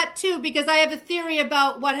all that too, because I have a theory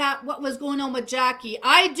about what was going on with Jackie.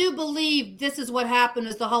 I do believe this is what happened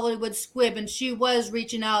as the Hollywood Squib, and she was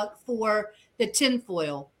reaching out for the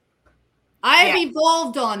tinfoil. I have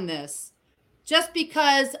evolved on this just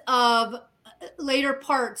because of later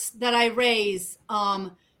parts that I raise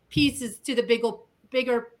pieces to the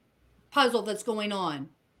bigger puzzle that's going on.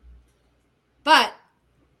 But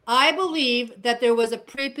I believe that there was a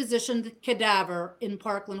pre-positioned cadaver in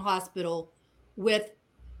Parkland Hospital with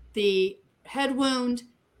the head wound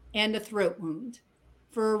and the throat wound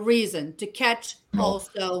for a reason, to catch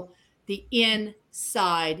also the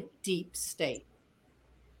inside deep state.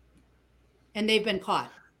 And they've been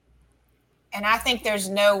caught. And I think there's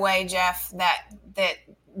no way, Jeff, that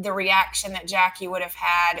the reaction that Jackie would have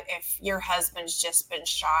had if your husband's just been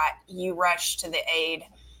shot, you rush to the aid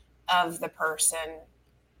of the person,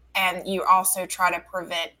 and you also try to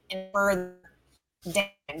prevent further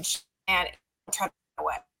damage and try to get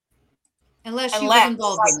away. Unless she was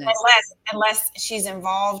involved in this. Unless she's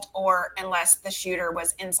involved, or unless the shooter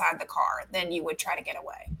was inside the car, then you would try to get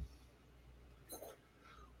away.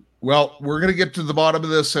 Well, we're going to get to the bottom of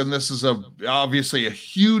this, and this is obviously a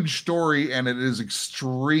huge story, and it is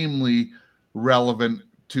extremely relevant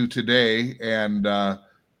to today. And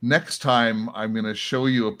next time, I'm going to show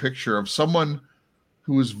you a picture of someone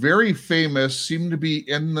who was very famous, seemed to be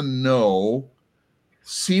in the know,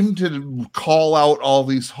 seemed to call out all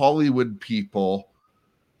these Hollywood people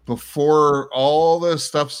before all this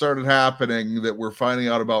stuff started happening that we're finding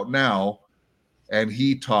out about now. And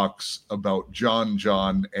he talks about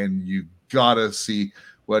John, and you got to see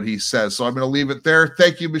what he says. So I'm going to leave it there.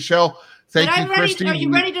 Thank you, Michelle. Thank you, Christy. Are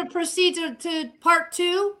you ready to proceed to part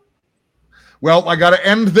 2? Well, I got to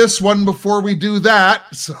end this one before we do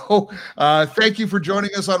that. So thank you for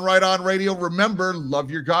joining us on Right On Radio. Remember,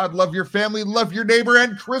 love your God, love your family, love your neighbor.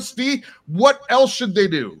 And Christy, what else should they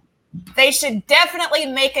do? They should definitely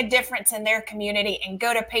make a difference in their community and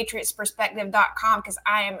go to patriotsperspective.com, because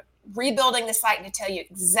I am rebuilding the site to tell you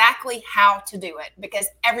exactly how to do it, because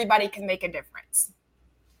everybody can make a difference.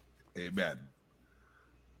 Amen.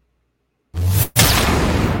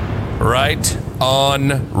 Right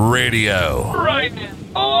On Radio. Right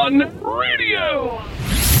On Radio.